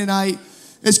 Sunday night.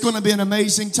 It's going to be an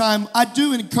amazing time. I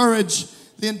do encourage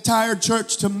the entire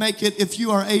church to make it, if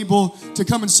you are able, to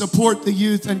come and support the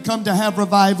youth and come to have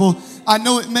revival. I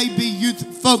know it may be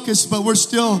youth focused, but we're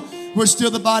still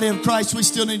the body of Christ. We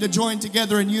still need to join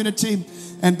together in unity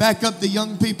and back up the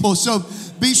young people. So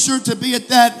be sure to be at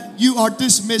that. You are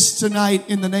dismissed tonight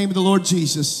in the name of the Lord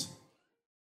Jesus.